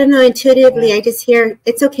say, I don't know, intuitively, I just hear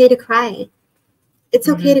it's okay to cry. It's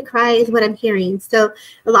okay to cry is what I'm hearing. So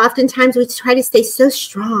oftentimes we try to stay so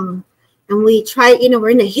strong, and we try, we're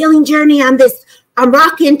in a healing journey. I'm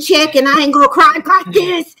rocking chick, and I ain't gonna cry like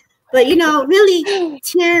this. But really,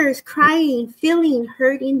 tears, crying, feeling,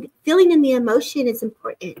 hurting, feeling in the emotion is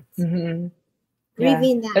important.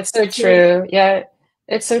 Grieving that. That's so true. Yeah,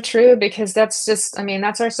 it's so true, because that's just,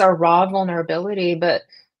 that's our raw vulnerability. But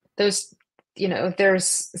those,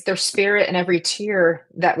 there's spirit in every tear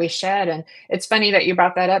that we shed. And it's funny that you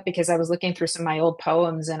brought that up, because I was looking through some of my old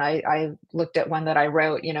poems, and I looked at one that I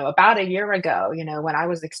wrote, about a year ago, when I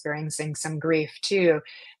was experiencing some grief too.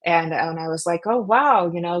 And I was like, oh, wow,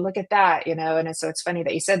 look at that, and so it's funny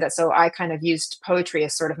that you said that. So I kind of used poetry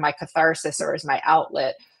as sort of my catharsis, or as my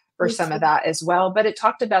outlet for some of that as well. But I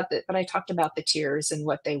talked about the tears and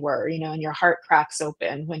what they were, and your heart cracks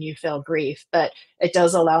open when you feel grief, but it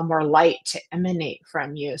does allow more light to emanate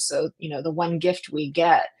from you. So, the one gift we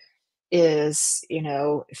get is,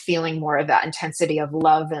 feeling more of that intensity of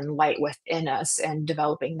love and light within us, and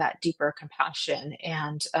developing that deeper compassion.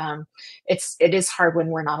 And it is hard when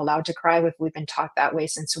we're not allowed to cry. We've been taught that way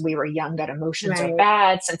since we were young, that emotions are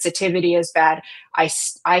bad, sensitivity is bad. I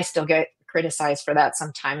still get criticized for that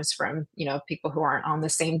sometimes from, people who aren't on the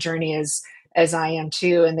same journey as I am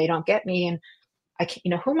too, and they don't get me. And I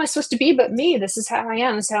can't, who am I supposed to be but me? This is how I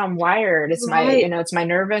am. This is how I'm wired. It's my, it's my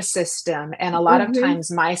nervous system. And a lot of times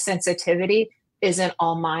my sensitivity isn't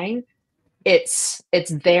all mine. It's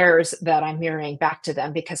theirs that I'm mirroring back to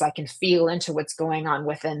them, because I can feel into what's going on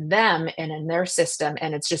within them and in their system.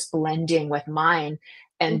 And it's just blending with mine.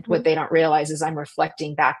 And what they don't realize is I'm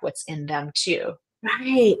reflecting back what's in them too.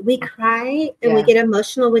 Right. We cry and we get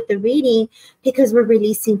emotional with the reading, because we're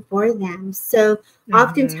releasing for them. So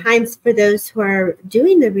oftentimes for those who are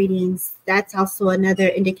doing the readings, that's also another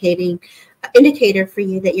indicator for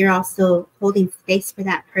you that you're also holding space for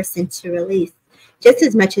that person to release, just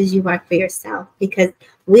as much as you are for yourself, because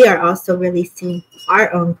we are also releasing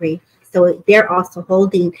our own grief. So they're also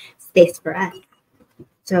holding space for us.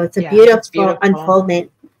 So it's a beautiful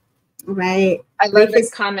unfoldment. Right. I love this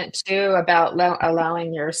comment too about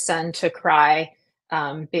allowing your son to cry,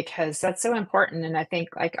 because that's so important. And I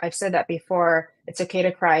think, like I've said that before, it's okay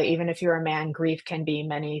to cry, even if you're a man. Grief can be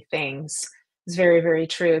many things. It's very, very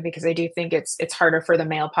true, because I do think it's harder for the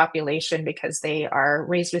male population, because they are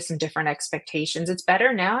raised with some different expectations. It's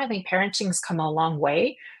better now. I think parenting's come a long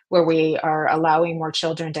way, where we are allowing more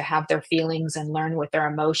children to have their feelings and learn with their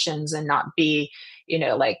emotions, and not be,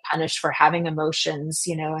 like punished for having emotions,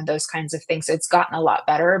 and those kinds of things. It's gotten a lot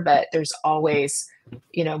better, but there's always,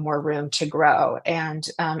 more room to grow. And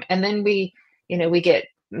then we get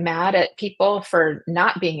mad at people for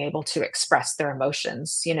not being able to express their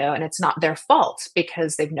emotions, and it's not their fault,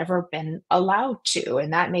 because they've never been allowed to.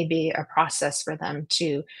 And that may be a process for them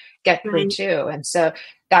to get through too. And so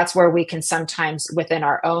that's where we can sometimes, within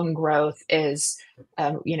our own growth, is,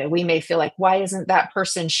 we may feel like, why isn't that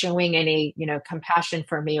person showing any, compassion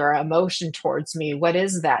for me or emotion towards me? What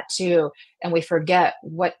is that too? And we forget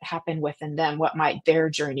what happened within them, what might their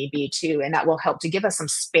journey be too. And that will help to give us some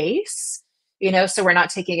space, so we're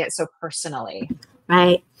not taking it so personally.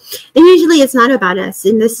 Right. And usually it's not about us.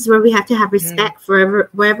 And this is where we have to have respect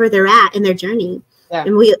for wherever they're at in their journey. Yeah.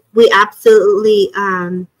 And we absolutely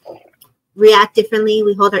react differently.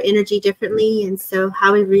 We hold our energy differently. And so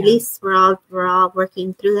how we release, we're all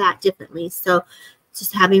working through that differently. So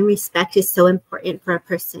just having respect is so important for a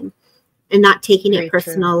person, and not taking it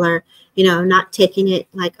personal, or, not taking it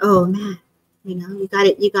like, oh man, you got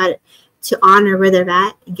it to honor where they're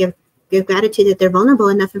at, and give gratitude that they're vulnerable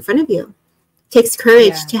enough in front of you. It takes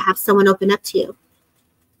courage to have someone open up to you.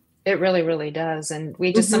 It really, really does. And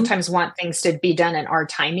we just Hmm. sometimes want things to be done in our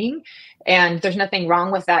timing. And there's nothing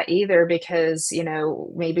wrong with that either, because,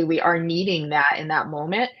 maybe we are needing that in that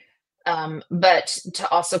moment. But to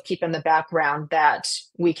also keep in the background that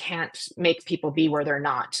we can't make people be where they're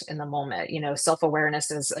not in the moment.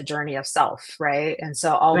 Self-awareness is a journey of self, right? And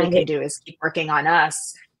so all we can Right. do is keep working on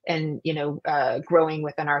us and, growing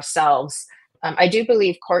within ourselves. I do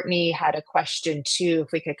believe Courtney had a question too,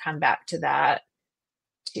 if we could come back to that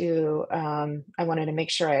too. I wanted to make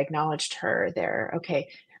sure I acknowledged her there. Okay.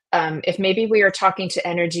 If maybe we are talking to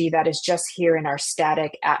energy that is just here in our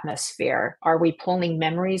static atmosphere, are we pulling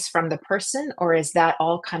memories from the person, or is that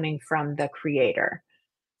all coming from the creator?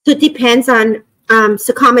 So it depends on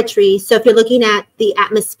psychometry. So if you're looking at the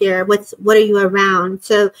atmosphere, what are you around?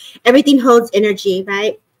 So everything holds energy,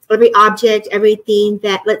 right? Every object, everything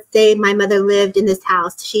that, let's say my mother lived in this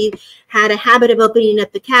house. She had a habit of opening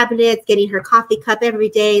up the cabinets, getting her coffee cup every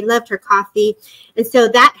day, loved her coffee. And so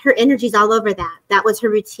that her energy's all over that. That was her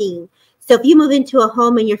routine. So if you move into a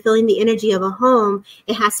home and you're feeling the energy of a home,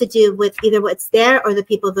 it has to do with either what's there or the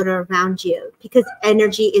people that are around you, because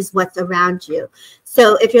energy is what's around you.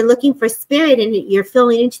 So if you're looking for spirit and you're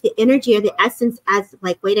feeling into the energy or the essence as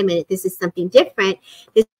like, wait a minute, this is something different.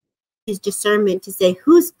 This is discernment to say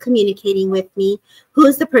who's communicating with me,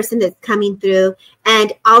 who's the person that's coming through,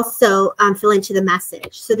 and also feel into the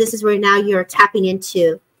message. So this is where now you're tapping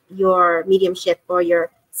into your mediumship or your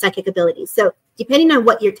psychic abilities. So depending on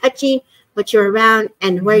what you're touching, what you're around,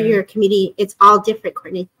 and where you're communicating, it's all different,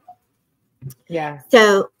 Courtney. Yeah.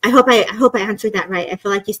 So I hope I answered that right. I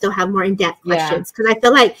feel like you still have more in-depth questions, because I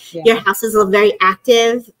feel like your house is very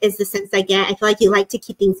active, is the sense I get. I feel like you like to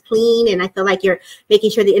keep things clean, and I feel like you're making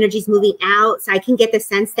sure the energy's moving out. So I can get the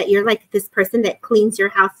sense that you're like this person that cleans your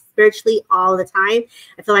house spiritually all the time.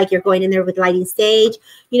 I feel like you're going in there with lighting sage.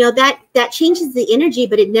 That changes the energy,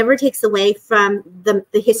 but it never takes away from the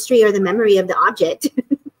history or the memory of the object.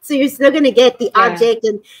 So you're still going to get the object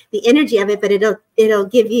and the energy of it, but it'll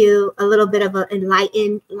give you a little bit of an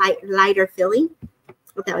enlightened, lighter feeling.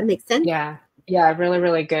 If that would make sense. Yeah. Yeah. Really,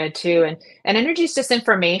 really good too. And energy is just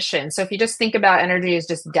information. So if you just think about energy as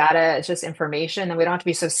just data, it's just information, then we don't have to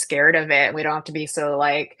be so scared of it. We don't have to be so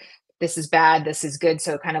like, this is bad, this is good.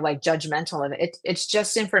 So kind of like judgmental of it. It's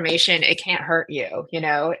just information. It can't hurt you,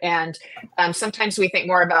 and sometimes we think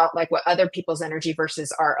more about like what other people's energy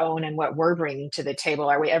versus our own and what we're bringing to the table.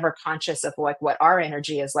 Are we ever conscious of like what our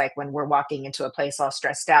energy is like when we're walking into a place all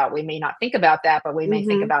stressed out? We may not think about that, but we may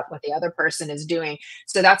think about what the other person is doing.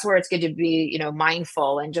 So that's where it's good to be,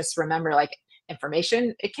 mindful and just remember, like,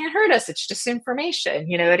 information, it can't hurt us. It's just information,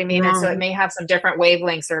 you know what I mean? And so it may have some different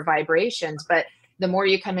wavelengths or vibrations, but the more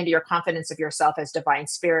you come into your confidence of yourself as divine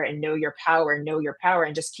spirit and know your power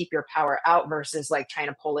and just keep your power out versus like trying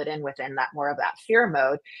to pull it in within that more of that fear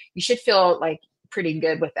mode, you should feel like pretty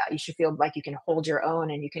good with that. You should feel like you can hold your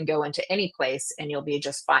own and you can go into any place and you'll be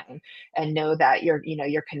just fine, and know that you're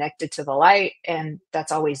connected to the light and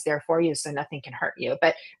that's always there for you. So nothing can hurt you.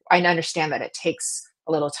 But I understand that it takes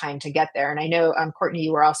a little time to get there. And I know, Courtney,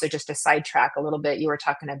 you were also, just to sidetrack a little bit, you were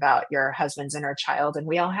talking about your husband's inner child, and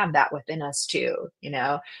we all have that within us too.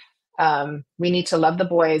 We need to love the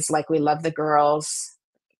boys like we love the girls.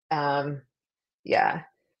 Yeah,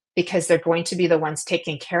 because they're going to be the ones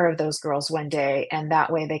taking care of those girls one day. And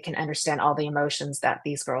that way they can understand all the emotions that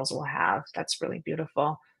these girls will have. That's really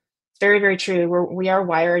beautiful. It's very, very true. We are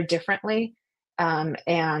wired differently.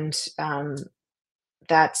 And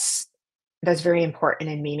that's very important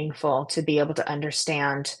and meaningful to be able to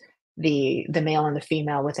understand the male and the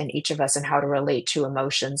female within each of us and how to relate to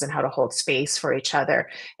emotions and how to hold space for each other.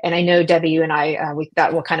 And I know, Debbie, you and I,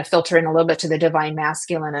 that will kind of filter in a little bit to the divine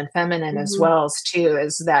masculine and feminine as well as too,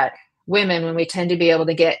 is that women, when we tend to be able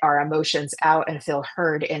to get our emotions out and feel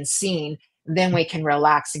heard and seen, then we can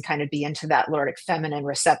relax and kind of be into that Lordic feminine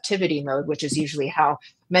receptivity mode, which is usually how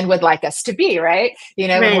men would like us to be, right?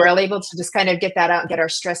 When we're able to just kind of get that out and get our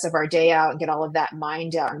stress of our day out and get all of that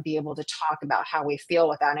mind out and be able to talk about how we feel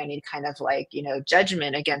without any kind of like,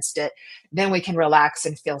 judgment against it, then we can relax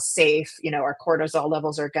and feel safe. Our cortisol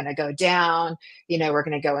levels are going to go down, we're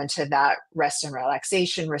going to go into that rest and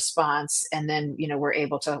relaxation response. And then, we're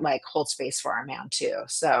able to like hold space for our man too.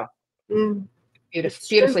 So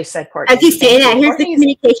beautifully said, Courtney. As you say that, here's the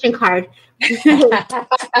communication card. There's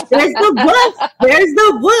the wolf. There's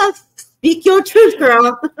the wolf. Speak your truth,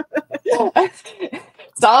 girl.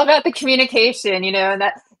 It's all about the communication, you know, and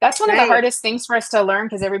that's one of the hardest things for us to learn,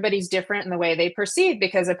 because everybody's different in the way they perceive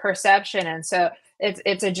because of perception. And so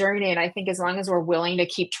it's a journey. And I think as long as we're willing to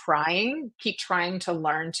keep trying to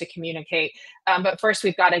learn to communicate. But first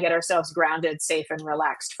we've got to get ourselves grounded, safe, and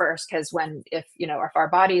relaxed first. Because if our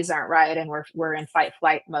bodies aren't right and we're in fight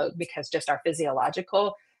flight mode, because just our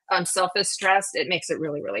physiological self is stressed, it makes it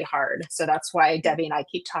really, really hard. So that's why Debbie and I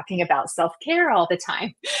keep talking about self-care all the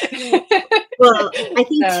time. Well, I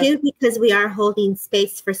think too, because we are holding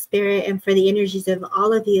space for spirit and for the energies of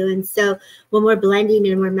all of you. And so when we're blending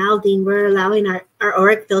and we're melding, we're allowing our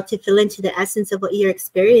auric field to fill into the essence of what you're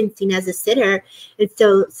experiencing as a sitter. And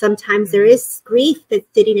so sometimes there is grief that's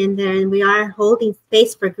sitting in there, and we are holding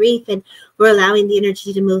space for grief, and we're allowing the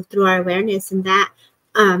energy to move through our awareness. And that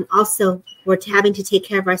also, we're having to take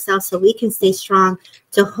care of ourselves so we can stay strong,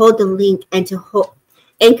 to hold the link and to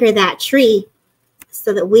anchor that tree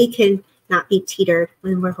so that we can not be teetered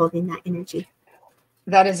when we're holding that energy.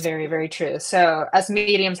 That is very, very true. So as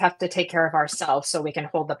mediums have to take care of ourselves so we can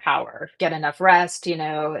hold the power, get enough rest,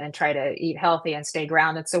 and try to eat healthy and stay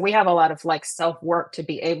grounded. So we have a lot of self-work to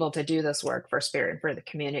be able to do this work for spirit and for the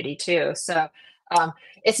community too. So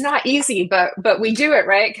it's not easy, but we do it,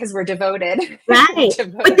 right? Because we're devoted. Right.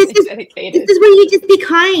 But this is dedicated. This is where you just be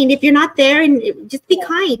kind. If you're not there, and just be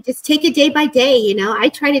kind. Just take it day by day. I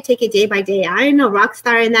try to take it day by day. I'm no rock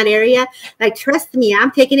star in that area. Trust me,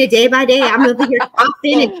 I'm taking it day by day. I'm over here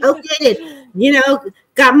coughing and choking, and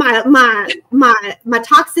got my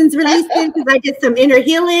toxins releasing because I did some inner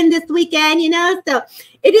healing this weekend. So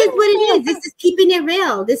it is what it is. This is keeping it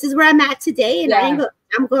real. This is where I'm at today, and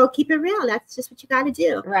I'm going to keep it real. That's just what you got to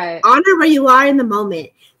do. Right. Honor where you are in the moment.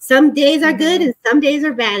 Some days are good and some days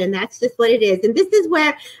are bad, and that's just what it is. And this is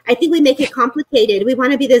where I think we make it complicated. We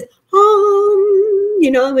want to be this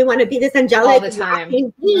and we want to be this angelic all the time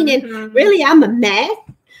being, and really I'm a mess.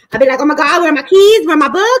 I'll be like, oh my God, where are my keys? Where are my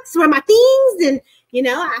books? Where are my things? And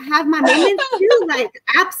I have my moments too.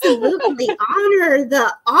 Absolutely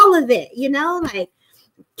honor all of it.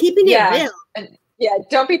 Keeping it real. Yeah,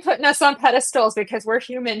 don't be putting us on pedestals, because we're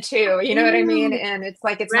human too. You know what I mean? And it's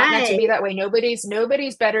it's not meant to be that way.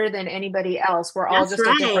 Nobody's better than anybody else. We're all just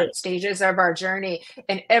at different stages of our journey,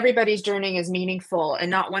 and everybody's journey is meaningful,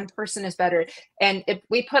 and not one person is better. And if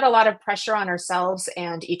we put a lot of pressure on ourselves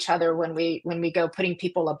and each other when we go putting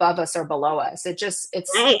people above us or below us, it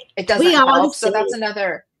doesn't help. So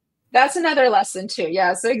that's another lesson too.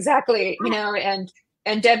 Yeah. So exactly,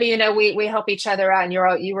 and Debbie, we help each other out, and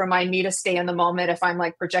you remind me to stay in the moment if I'm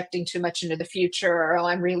projecting too much into the future, or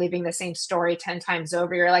I'm reliving the same story 10 times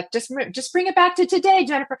over. You're like, just bring it back to today,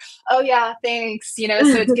 Jennifer. Oh yeah, thanks. So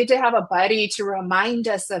it's good to have a buddy to remind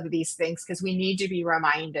us of these things, because we need to be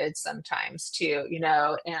reminded sometimes too,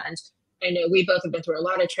 and I know we both have been through a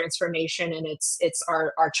lot of transformation, and it's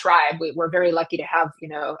our tribe. We're very lucky to have,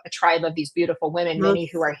 a tribe of these beautiful women, many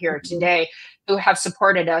who are here today, who have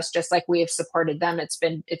supported us just like we have supported them. It's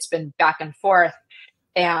been back and forth.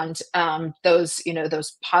 And those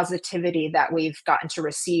positivity that we've gotten to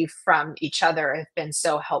receive from each other have been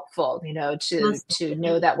so helpful, to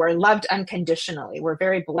know that we're loved unconditionally. We're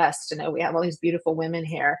very blessed to know we have all these beautiful women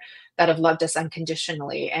here that have loved us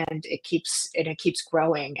unconditionally, and it keeps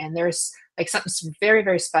growing. And there's something very,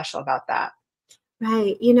 very special about that.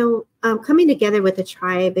 Right. Coming together with a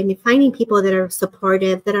tribe and finding people that are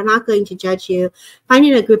supportive, that are not going to judge you,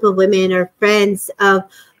 finding a group of women or friends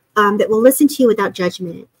that will listen to you without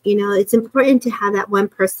judgment. It's important to have that one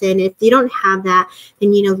person. If you don't have that,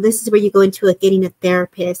 then, this is where you go into getting a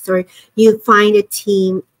therapist, or you find a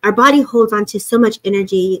team. Our body holds on to so much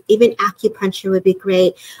energy. Even acupuncture would be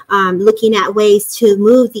great. Looking at ways to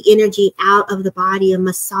move the energy out of the body, a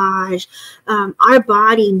massage. Our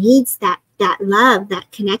body needs that love,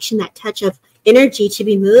 that connection, that touch of energy to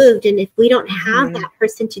be moved. And if we don't have that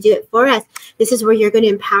person to do it for us, this is where you're going to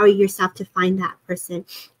empower yourself to find that person.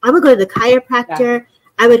 I would go to the chiropractor. Yeah.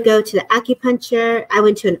 I would go to the acupuncture. I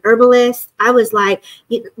went to an herbalist. I was like,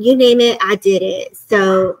 you name it, I did it.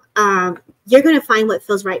 So you're going to find what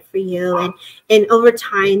feels right for you. And over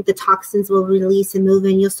time, the toxins will release and move,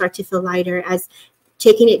 and you'll start to feel lighter as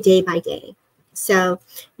taking it day by day. So,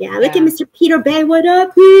 look at Mr. Peter Bay. What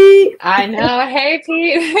up, Pete? I know. Hey,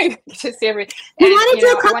 Pete. Good to see everybody. We want to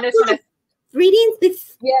do a couple readings?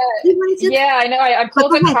 Yeah, I know. I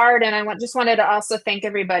pulled a card, and just wanted to also thank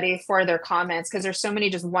everybody for their comments, because there's so many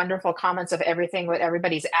just wonderful comments of everything, what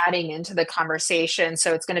everybody's adding into the conversation.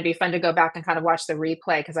 So it's going to be fun to go back and kind of watch the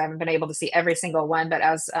replay, because I haven't been able to see every single one, but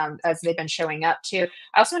as they've been showing up too.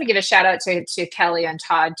 I also want to give a shout out to Kelly and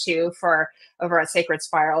Todd too, for over at Sacred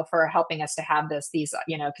Spiral, for helping us to have these,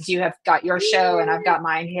 because you have got your show and I've got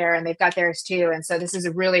mine here, and they've got theirs too. And so this is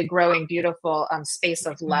a really growing, beautiful space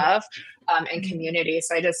of love and community.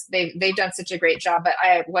 So they've done such a great job. But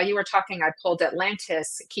while you were talking, I pulled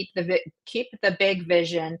Atlantis, keep the big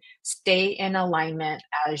vision, stay in alignment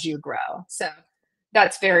as you grow. So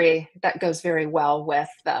that goes very well with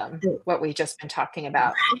what we've just been talking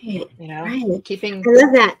about. Right. Keeping. I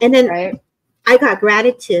love that. And then right? I got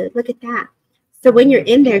gratitude. Look at that. So when you're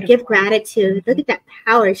in there, give gratitude. Look at that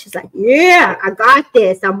power. She's like, yeah, I got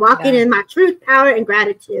this. I'm walking in my truth, power, and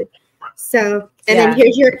gratitude. So, and then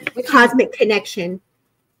here's your cosmic connection.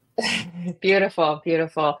 Beautiful,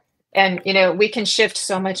 beautiful. And, we can shift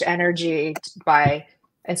so much energy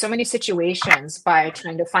in so many situations by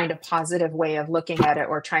trying to find a positive way of looking at it,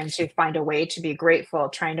 or trying to find a way to be grateful,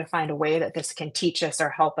 trying to find a way that this can teach us or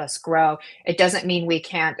help us grow. It doesn't mean we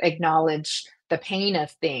can't acknowledge the pain of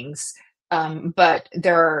things. But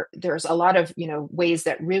there's a lot of, ways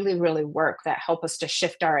that really, really work, that help us to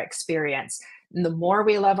shift our experience. And the more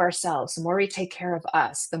we love ourselves, the more we take care of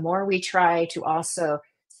us, the more we try to also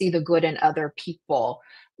see the good in other people,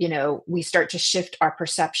 we start to shift our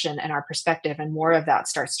perception and our perspective, and more of that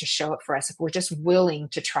starts to show up for us if we're just willing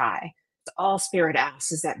to try. It's all Spirit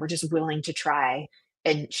asks, is that we're just willing to try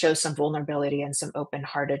and show some vulnerability and some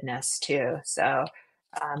open-heartedness too. So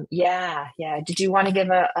yeah. Did you want to give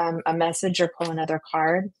a message or pull another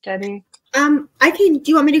card, Debbie? I can.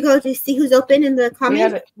 Do you want me to go to see who's open in the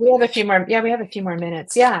comments? We have a few more. Yeah, we have a few more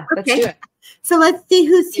minutes. Yeah, okay. Let's do it. So let's see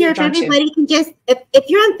who's here. If everybody can just, if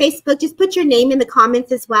you're on Facebook, just put your name in the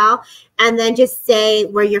comments as well, and then just say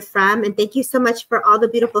where you're from. And thank you so much for all the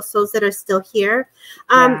beautiful souls that are still here.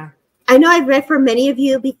 I know I've read for many of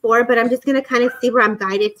you before, but I'm just going to kind of see where I'm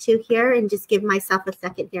guided to here, and just give myself a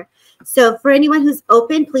second here. So for anyone who's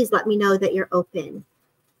open, please let me know that you're open.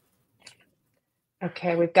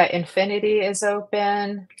 Okay, we've got Infinity is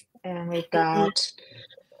open, and we've got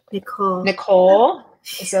Nicole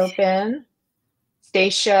is open,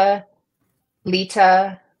 Stacia,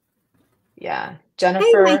 Lita,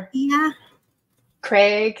 Jennifer,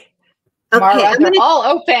 Craig, Mara, they're all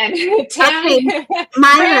open. Tammy,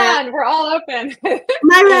 Myra, we're all open.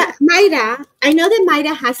 Myra, I know that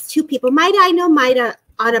Myra has two people. I know Myra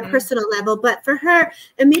on a personal level, but for her,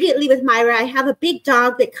 immediately with Myra, I have a big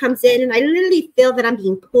dog that comes in, and I literally feel that I'm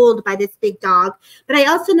being pulled by this big dog. But I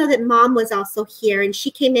also know that Mom was also here, and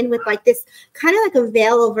she came in with like this kind of like a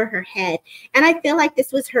veil over her head. And I feel like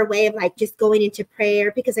this was her way of like just going into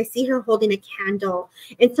prayer, because I see her holding a candle.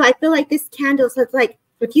 And so I feel like this candle, so it's like,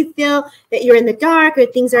 if you feel that you're in the dark or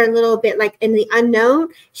things are a little bit like in the unknown,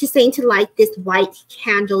 she's saying to light this white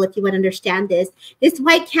candle, if you would understand this. This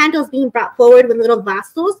white candle is being brought forward with little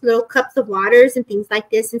vasos, little cups of waters and things like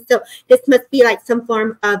this. And so this must be like some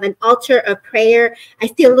form of an altar of prayer. I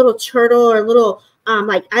see a little turtle or a little,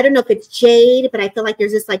 like, I don't know if it's jade, but I feel like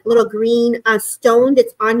there's this like little green stone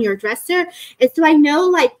that's on your dresser. And so I know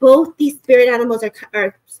like both these spirit animals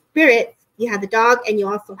are spirits. You have the dog, and you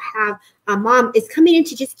also have a Mom is coming in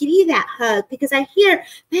to just give you that hug, because I hear,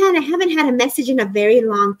 man, I haven't had a message in a very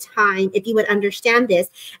long time, if you would understand this.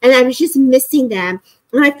 And I was just missing them.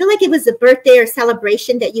 And I feel like it was a birthday or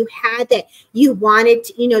celebration that you had, that you wanted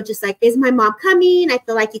to, just like, is my mom coming? I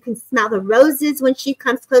feel like you can smell the roses when she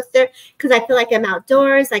comes closer, because I feel like I'm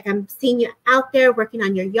outdoors, like I'm seeing you out there working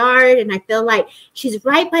on your yard. And I feel like she's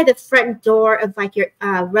right by the front door of like your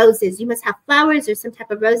roses. You must have flowers or some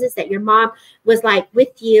type of roses that your mom was like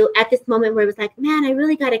with you at this moment, where it was like, man, I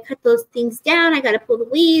really got to cut those things down. I got to pull the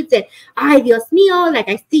weeds, and ay, Dios mío, like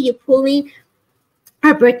I see you pulling.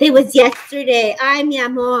 Her birthday was yesterday. Ay, mi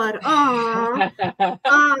amor.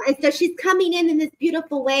 And so she's coming in this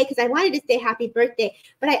beautiful way, because I wanted to say happy birthday.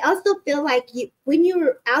 But I also feel like when you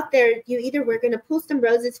were out there, you either were going to pull some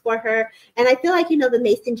roses for her. And I feel like, the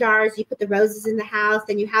mason jars, you put the roses in the house,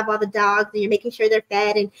 and you have all the dogs, and you're making sure they're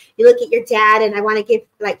fed. And you look at your dad, and I want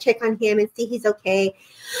to check on him and see he's okay.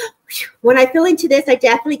 When I feel into this, I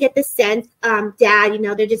definitely get the sense, Dad,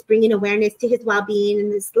 they're just bringing awareness to his well-being, and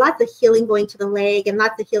there's lots of healing going to the leg, and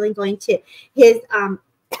lots of healing going to his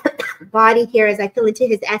body here, as I feel into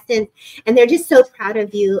his essence. And they're just so proud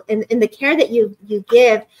of you and the care that you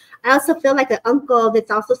give. I also feel like an uncle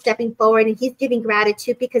that's also stepping forward, and he's giving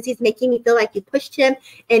gratitude because he's making me feel like you pushed him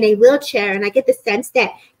in a wheelchair. And I get the sense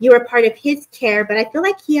that you are part of his care, but I feel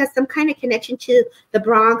like he has some kind of connection to the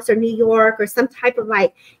Bronx or New York or some type of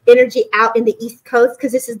like energy out in the East Coast,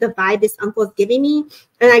 because this is the vibe this uncle is giving me.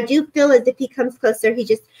 And I do feel as if he comes closer, he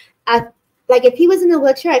just, like if he was in a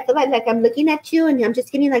wheelchair, I feel like I'm looking at you and I'm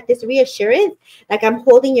just getting like this reassurance, like I'm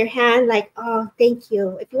holding your hand, like, oh, thank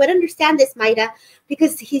you. If you would understand this, Maida,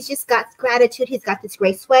 because he's just got gratitude. He's got this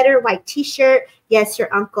gray sweater, white t-shirt. Yes,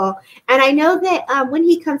 your uncle. And I know that when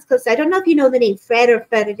he comes close, I don't know if you know the name Fred or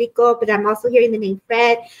Federico, but I'm also hearing the name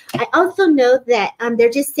Fred. I also know that they're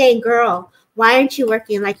just saying, girl, why aren't you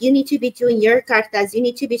working? Like, you need to be doing your cartas. You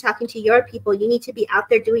need to be talking to your people. You need to be out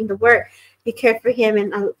there doing the work. Be care for him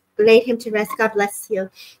and laid him to rest. God bless you.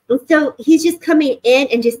 And so he's just coming in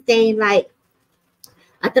and just saying like,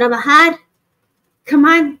 a trabajar, come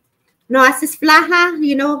on, no haces flaja,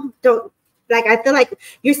 you know, don't, like, I feel like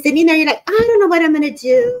you're sitting there, you're like, I don't know what I'm going to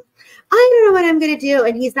do. I don't know what I'm going to do.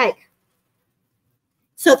 And he's like,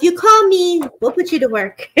 so if you call me, we'll put you to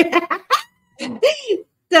work.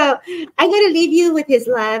 So I'm going to leave you with his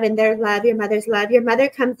love and their love, your mother's love. Your mother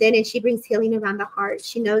comes in and she brings healing around the heart.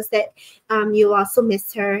 She knows that you also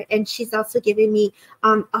miss her. And she's also giving me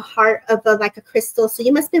a heart of like a crystal. So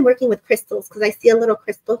you must have been working with crystals, because I see a little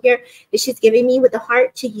crystal here that she's giving me with a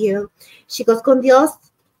heart to you. She goes, con Dios,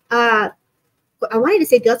 I wanted to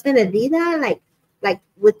say Dios benedida, like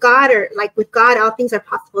with God, or like with God, all things are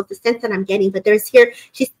possible. It's the sense that I'm getting, but there's here,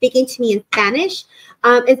 she's speaking to me in Spanish.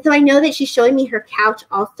 And so I know that she's showing me her couch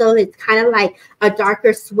also. It's kind of like a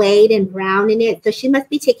darker suede and brown in it. So she must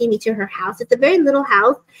be taking me to her house. It's a very little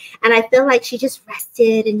house. And I feel like she just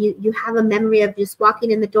rested, and you have a memory of just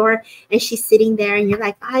walking in the door and she's sitting there and you're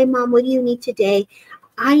like, hi, Mom, what do you need today?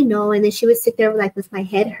 I know. And then she would sit there like with my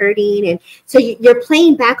head hurting. And so you're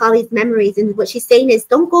playing back all these memories. And what she's saying is,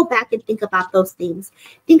 don't go back and think about those things.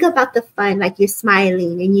 Think about the fun, like you're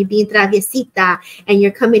smiling and you're being traviesita and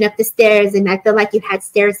you're coming up the stairs. And I feel like you had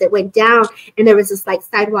stairs that went down and there was this like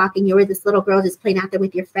sidewalk and you were this little girl just playing out there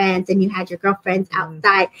with your friends and you had your girlfriends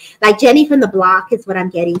outside. Like Jenny from the block is what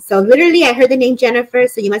I'm getting. So literally I heard the name Jennifer.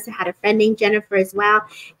 So you must have had a friend named Jennifer as well.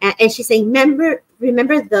 And she's saying,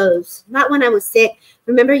 remember those, not when I was sick.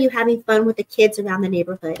 Remember you having fun with the kids around the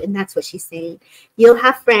neighborhood. And that's what she's saying. You'll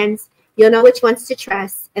have friends. You'll know which ones to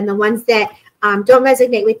trust. And the ones that don't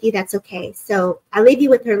resonate with you, that's okay. So I leave you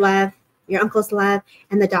with her love, your uncle's love,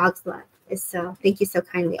 and the dog's love. So thank you so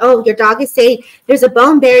kindly. Oh, your dog is saying there's a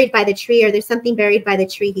bone buried by the tree, or there's something buried by the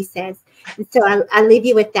tree, he says. And so I'll leave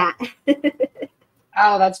you with that.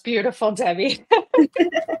 Oh, that's beautiful, Debbie.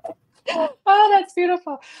 Oh, that's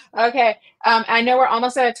beautiful. Okay. I know we're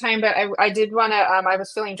almost out of time, but I did want to, I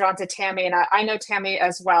was feeling drawn to Tammy, and I know Tammy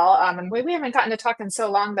as well. And we haven't gotten to talk in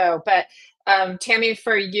so long though, but Tammy,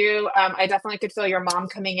 for you, I definitely could feel your mom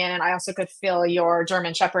coming in, and I also could feel your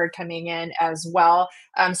German Shepherd coming in as well.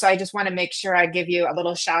 So I just want to make sure I give you a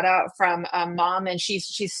little shout out from Mom, and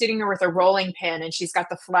she's sitting there with a rolling pin, and she's got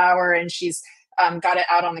the flour, and she's got it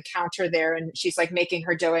out on the counter there, and she's like making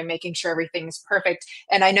her dough and making sure everything's perfect.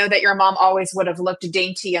 And I know that your mom always would have looked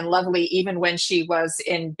dainty and lovely even when she was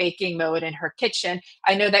in baking mode in her kitchen.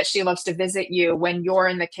 I know that she loves to visit you when you're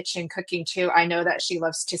in the kitchen cooking too. I know that she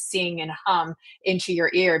loves to sing and hum into your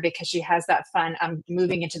ear because she has that fun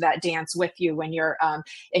moving into that dance with you when you're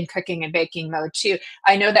in cooking and baking mode too.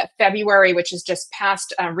 I know that February, which is just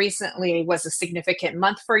passed recently, was a significant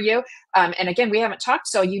month for you. And again, we haven't talked,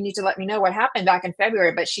 so you need to let me know what happened back in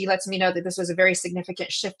February, but she lets me know that this was a very significant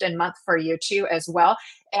shift in month for you too as well.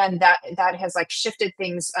 And that has like shifted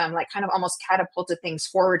things, like kind of almost catapulted things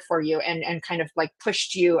forward for you, and kind of like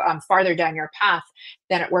pushed you farther down your path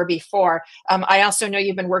than it were before. I also know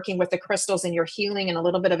you've been working with the crystals and your healing in a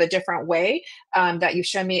little bit of a different way that you've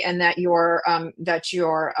shown me, and that your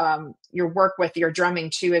work with your drumming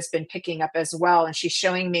too has been picking up as well. And she's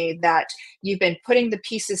showing me that you've been putting the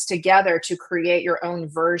pieces together to create your own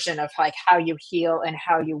version of like how you heal and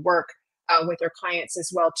how you work with your clients as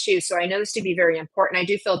well too. So I know this to be very important. I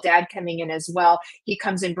do feel Dad coming in as well. He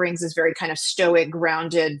comes and brings this very kind of stoic,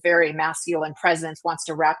 grounded, very masculine presence, wants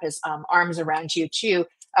to wrap his arms around you too.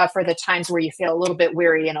 For the times where you feel a little bit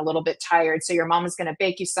weary and a little bit tired. So your mom is going to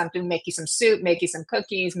bake you something, make you some soup, make you some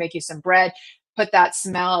cookies, make you some bread, put that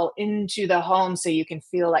smell into the home so you can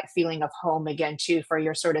feel like feeling of home again too, for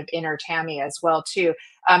your sort of inner Tammy as well too.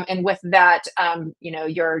 And with that,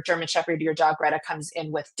 your German Shepherd, your dog Greta, comes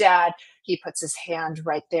in with Dad. he puts his hand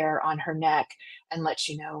right there on her neck and lets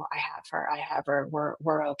you know, I have her,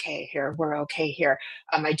 we're okay here, we're okay here.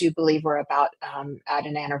 I do believe we're about at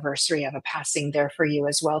an anniversary of a passing there for you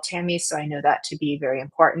as well, Tammy. So I know that to be very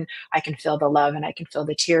important. I can feel the love and I can feel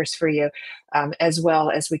the tears for you, as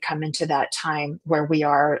well as we come into that time where we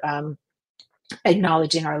are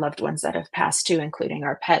acknowledging our loved ones that have passed too, including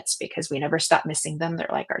our pets, because we never stop missing them. They're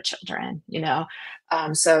like our children, you know.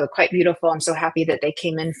 So quite beautiful. I'm so happy that they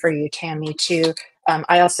came in for you, Tammy, too.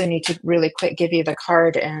 I also need to really quick give you the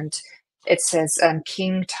card, and it says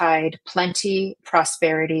King Tide, plenty,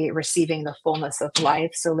 prosperity, receiving the fullness of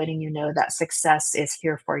life. So letting you know that success is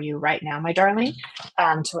here for you right now, my darling,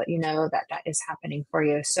 to let you know that that is happening for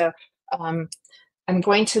you. So I'm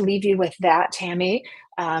going to leave you with that, Tammy.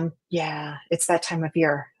 Yeah, it's that time of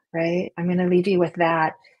year, right? I'm going to leave you with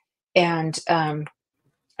that. And I'm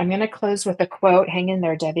going to close with a quote. Hang in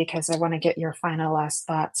there, Debbie, because I want to get your final last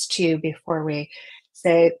thoughts too before we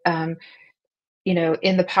say, you know,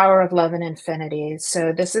 in the power of love and infinity.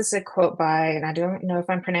 So this is a quote by, and I don't know if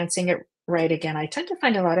I'm pronouncing it right again. I tend to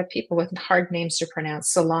find a lot of people with hard names to pronounce.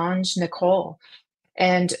 Solange Nicole.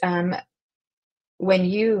 And when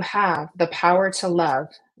you have the power to love,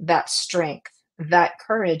 that strength, that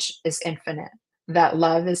courage is infinite, that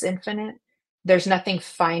love is infinite. There's nothing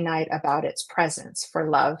finite about its presence, for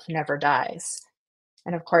love never dies.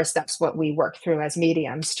 And of course, that's what we work through as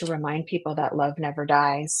mediums, to remind people that love never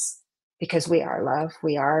dies, because we are love.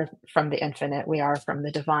 We are from the infinite. We are from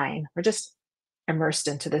the divine. We're just immersed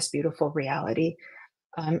into this beautiful reality.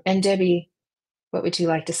 And Debbie, what would you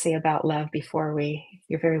like to say about love before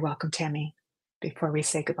you're very welcome, Tammy, before we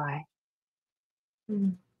say goodbye?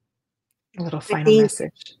 A little final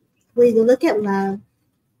message. When you look at love,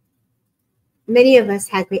 many of us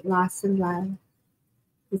had great loss in love.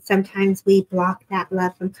 And sometimes we block that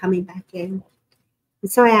love from coming back in. And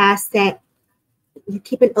so I ask that you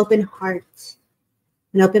keep an open heart,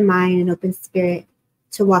 an open mind, an open spirit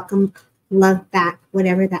to welcome love back,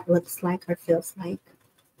 whatever that looks like or feels like.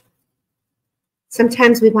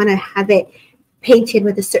 Sometimes we want to have it painted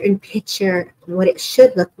with a certain picture of what it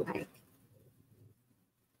should look like.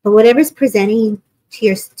 But whatever's presenting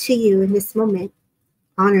to you in this moment,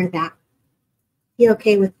 honor that. Be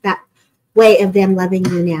okay with that way of them loving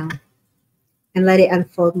you now, and let it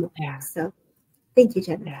unfold more. Yeah. So thank you,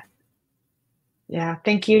 Jenna. Yeah.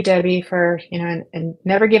 Thank you, Debbie, for, you know, and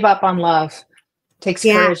never give up on love. It takes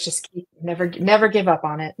courage. Just never give up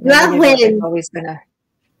on it. Love wins. Always gonna.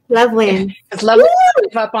 Love wins. Because love will not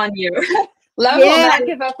give up on you. Love will not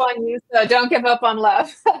give up on you, so don't give up on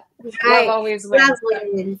love. Love always wins.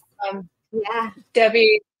 Love wins.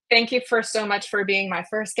 Debbie, thank you so much for being my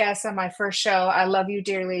first guest on my first show. I love you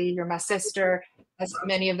dearly. You're my sister, as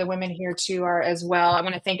many of the women here too are as well. I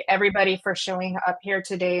want to thank everybody for showing up here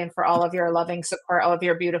today and for all of your loving support, all of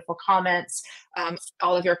your beautiful comments,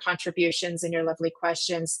 all of your contributions and your lovely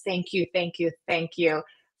questions. Thank you, thank you, thank you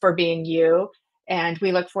for being you. And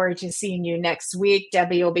we look forward to seeing you next week.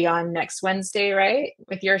 Debbie will be on next Wednesday, right?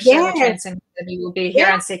 With your show, Transcend. Debbie will be here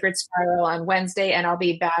on Sacred Spiral on Wednesday, and I'll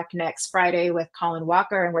be back next Friday with Colin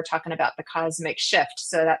Walker, and we're talking about the cosmic shift.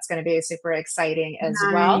 So that's going to be super exciting as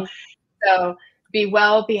well. So be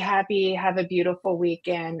well, be happy, have a beautiful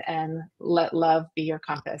weekend, and let love be your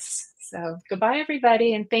compass. So goodbye,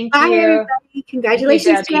 everybody, and thank you. Everybody.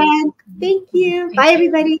 Congratulations, Jen. Thank you. Bye,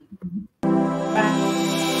 everybody. Bye.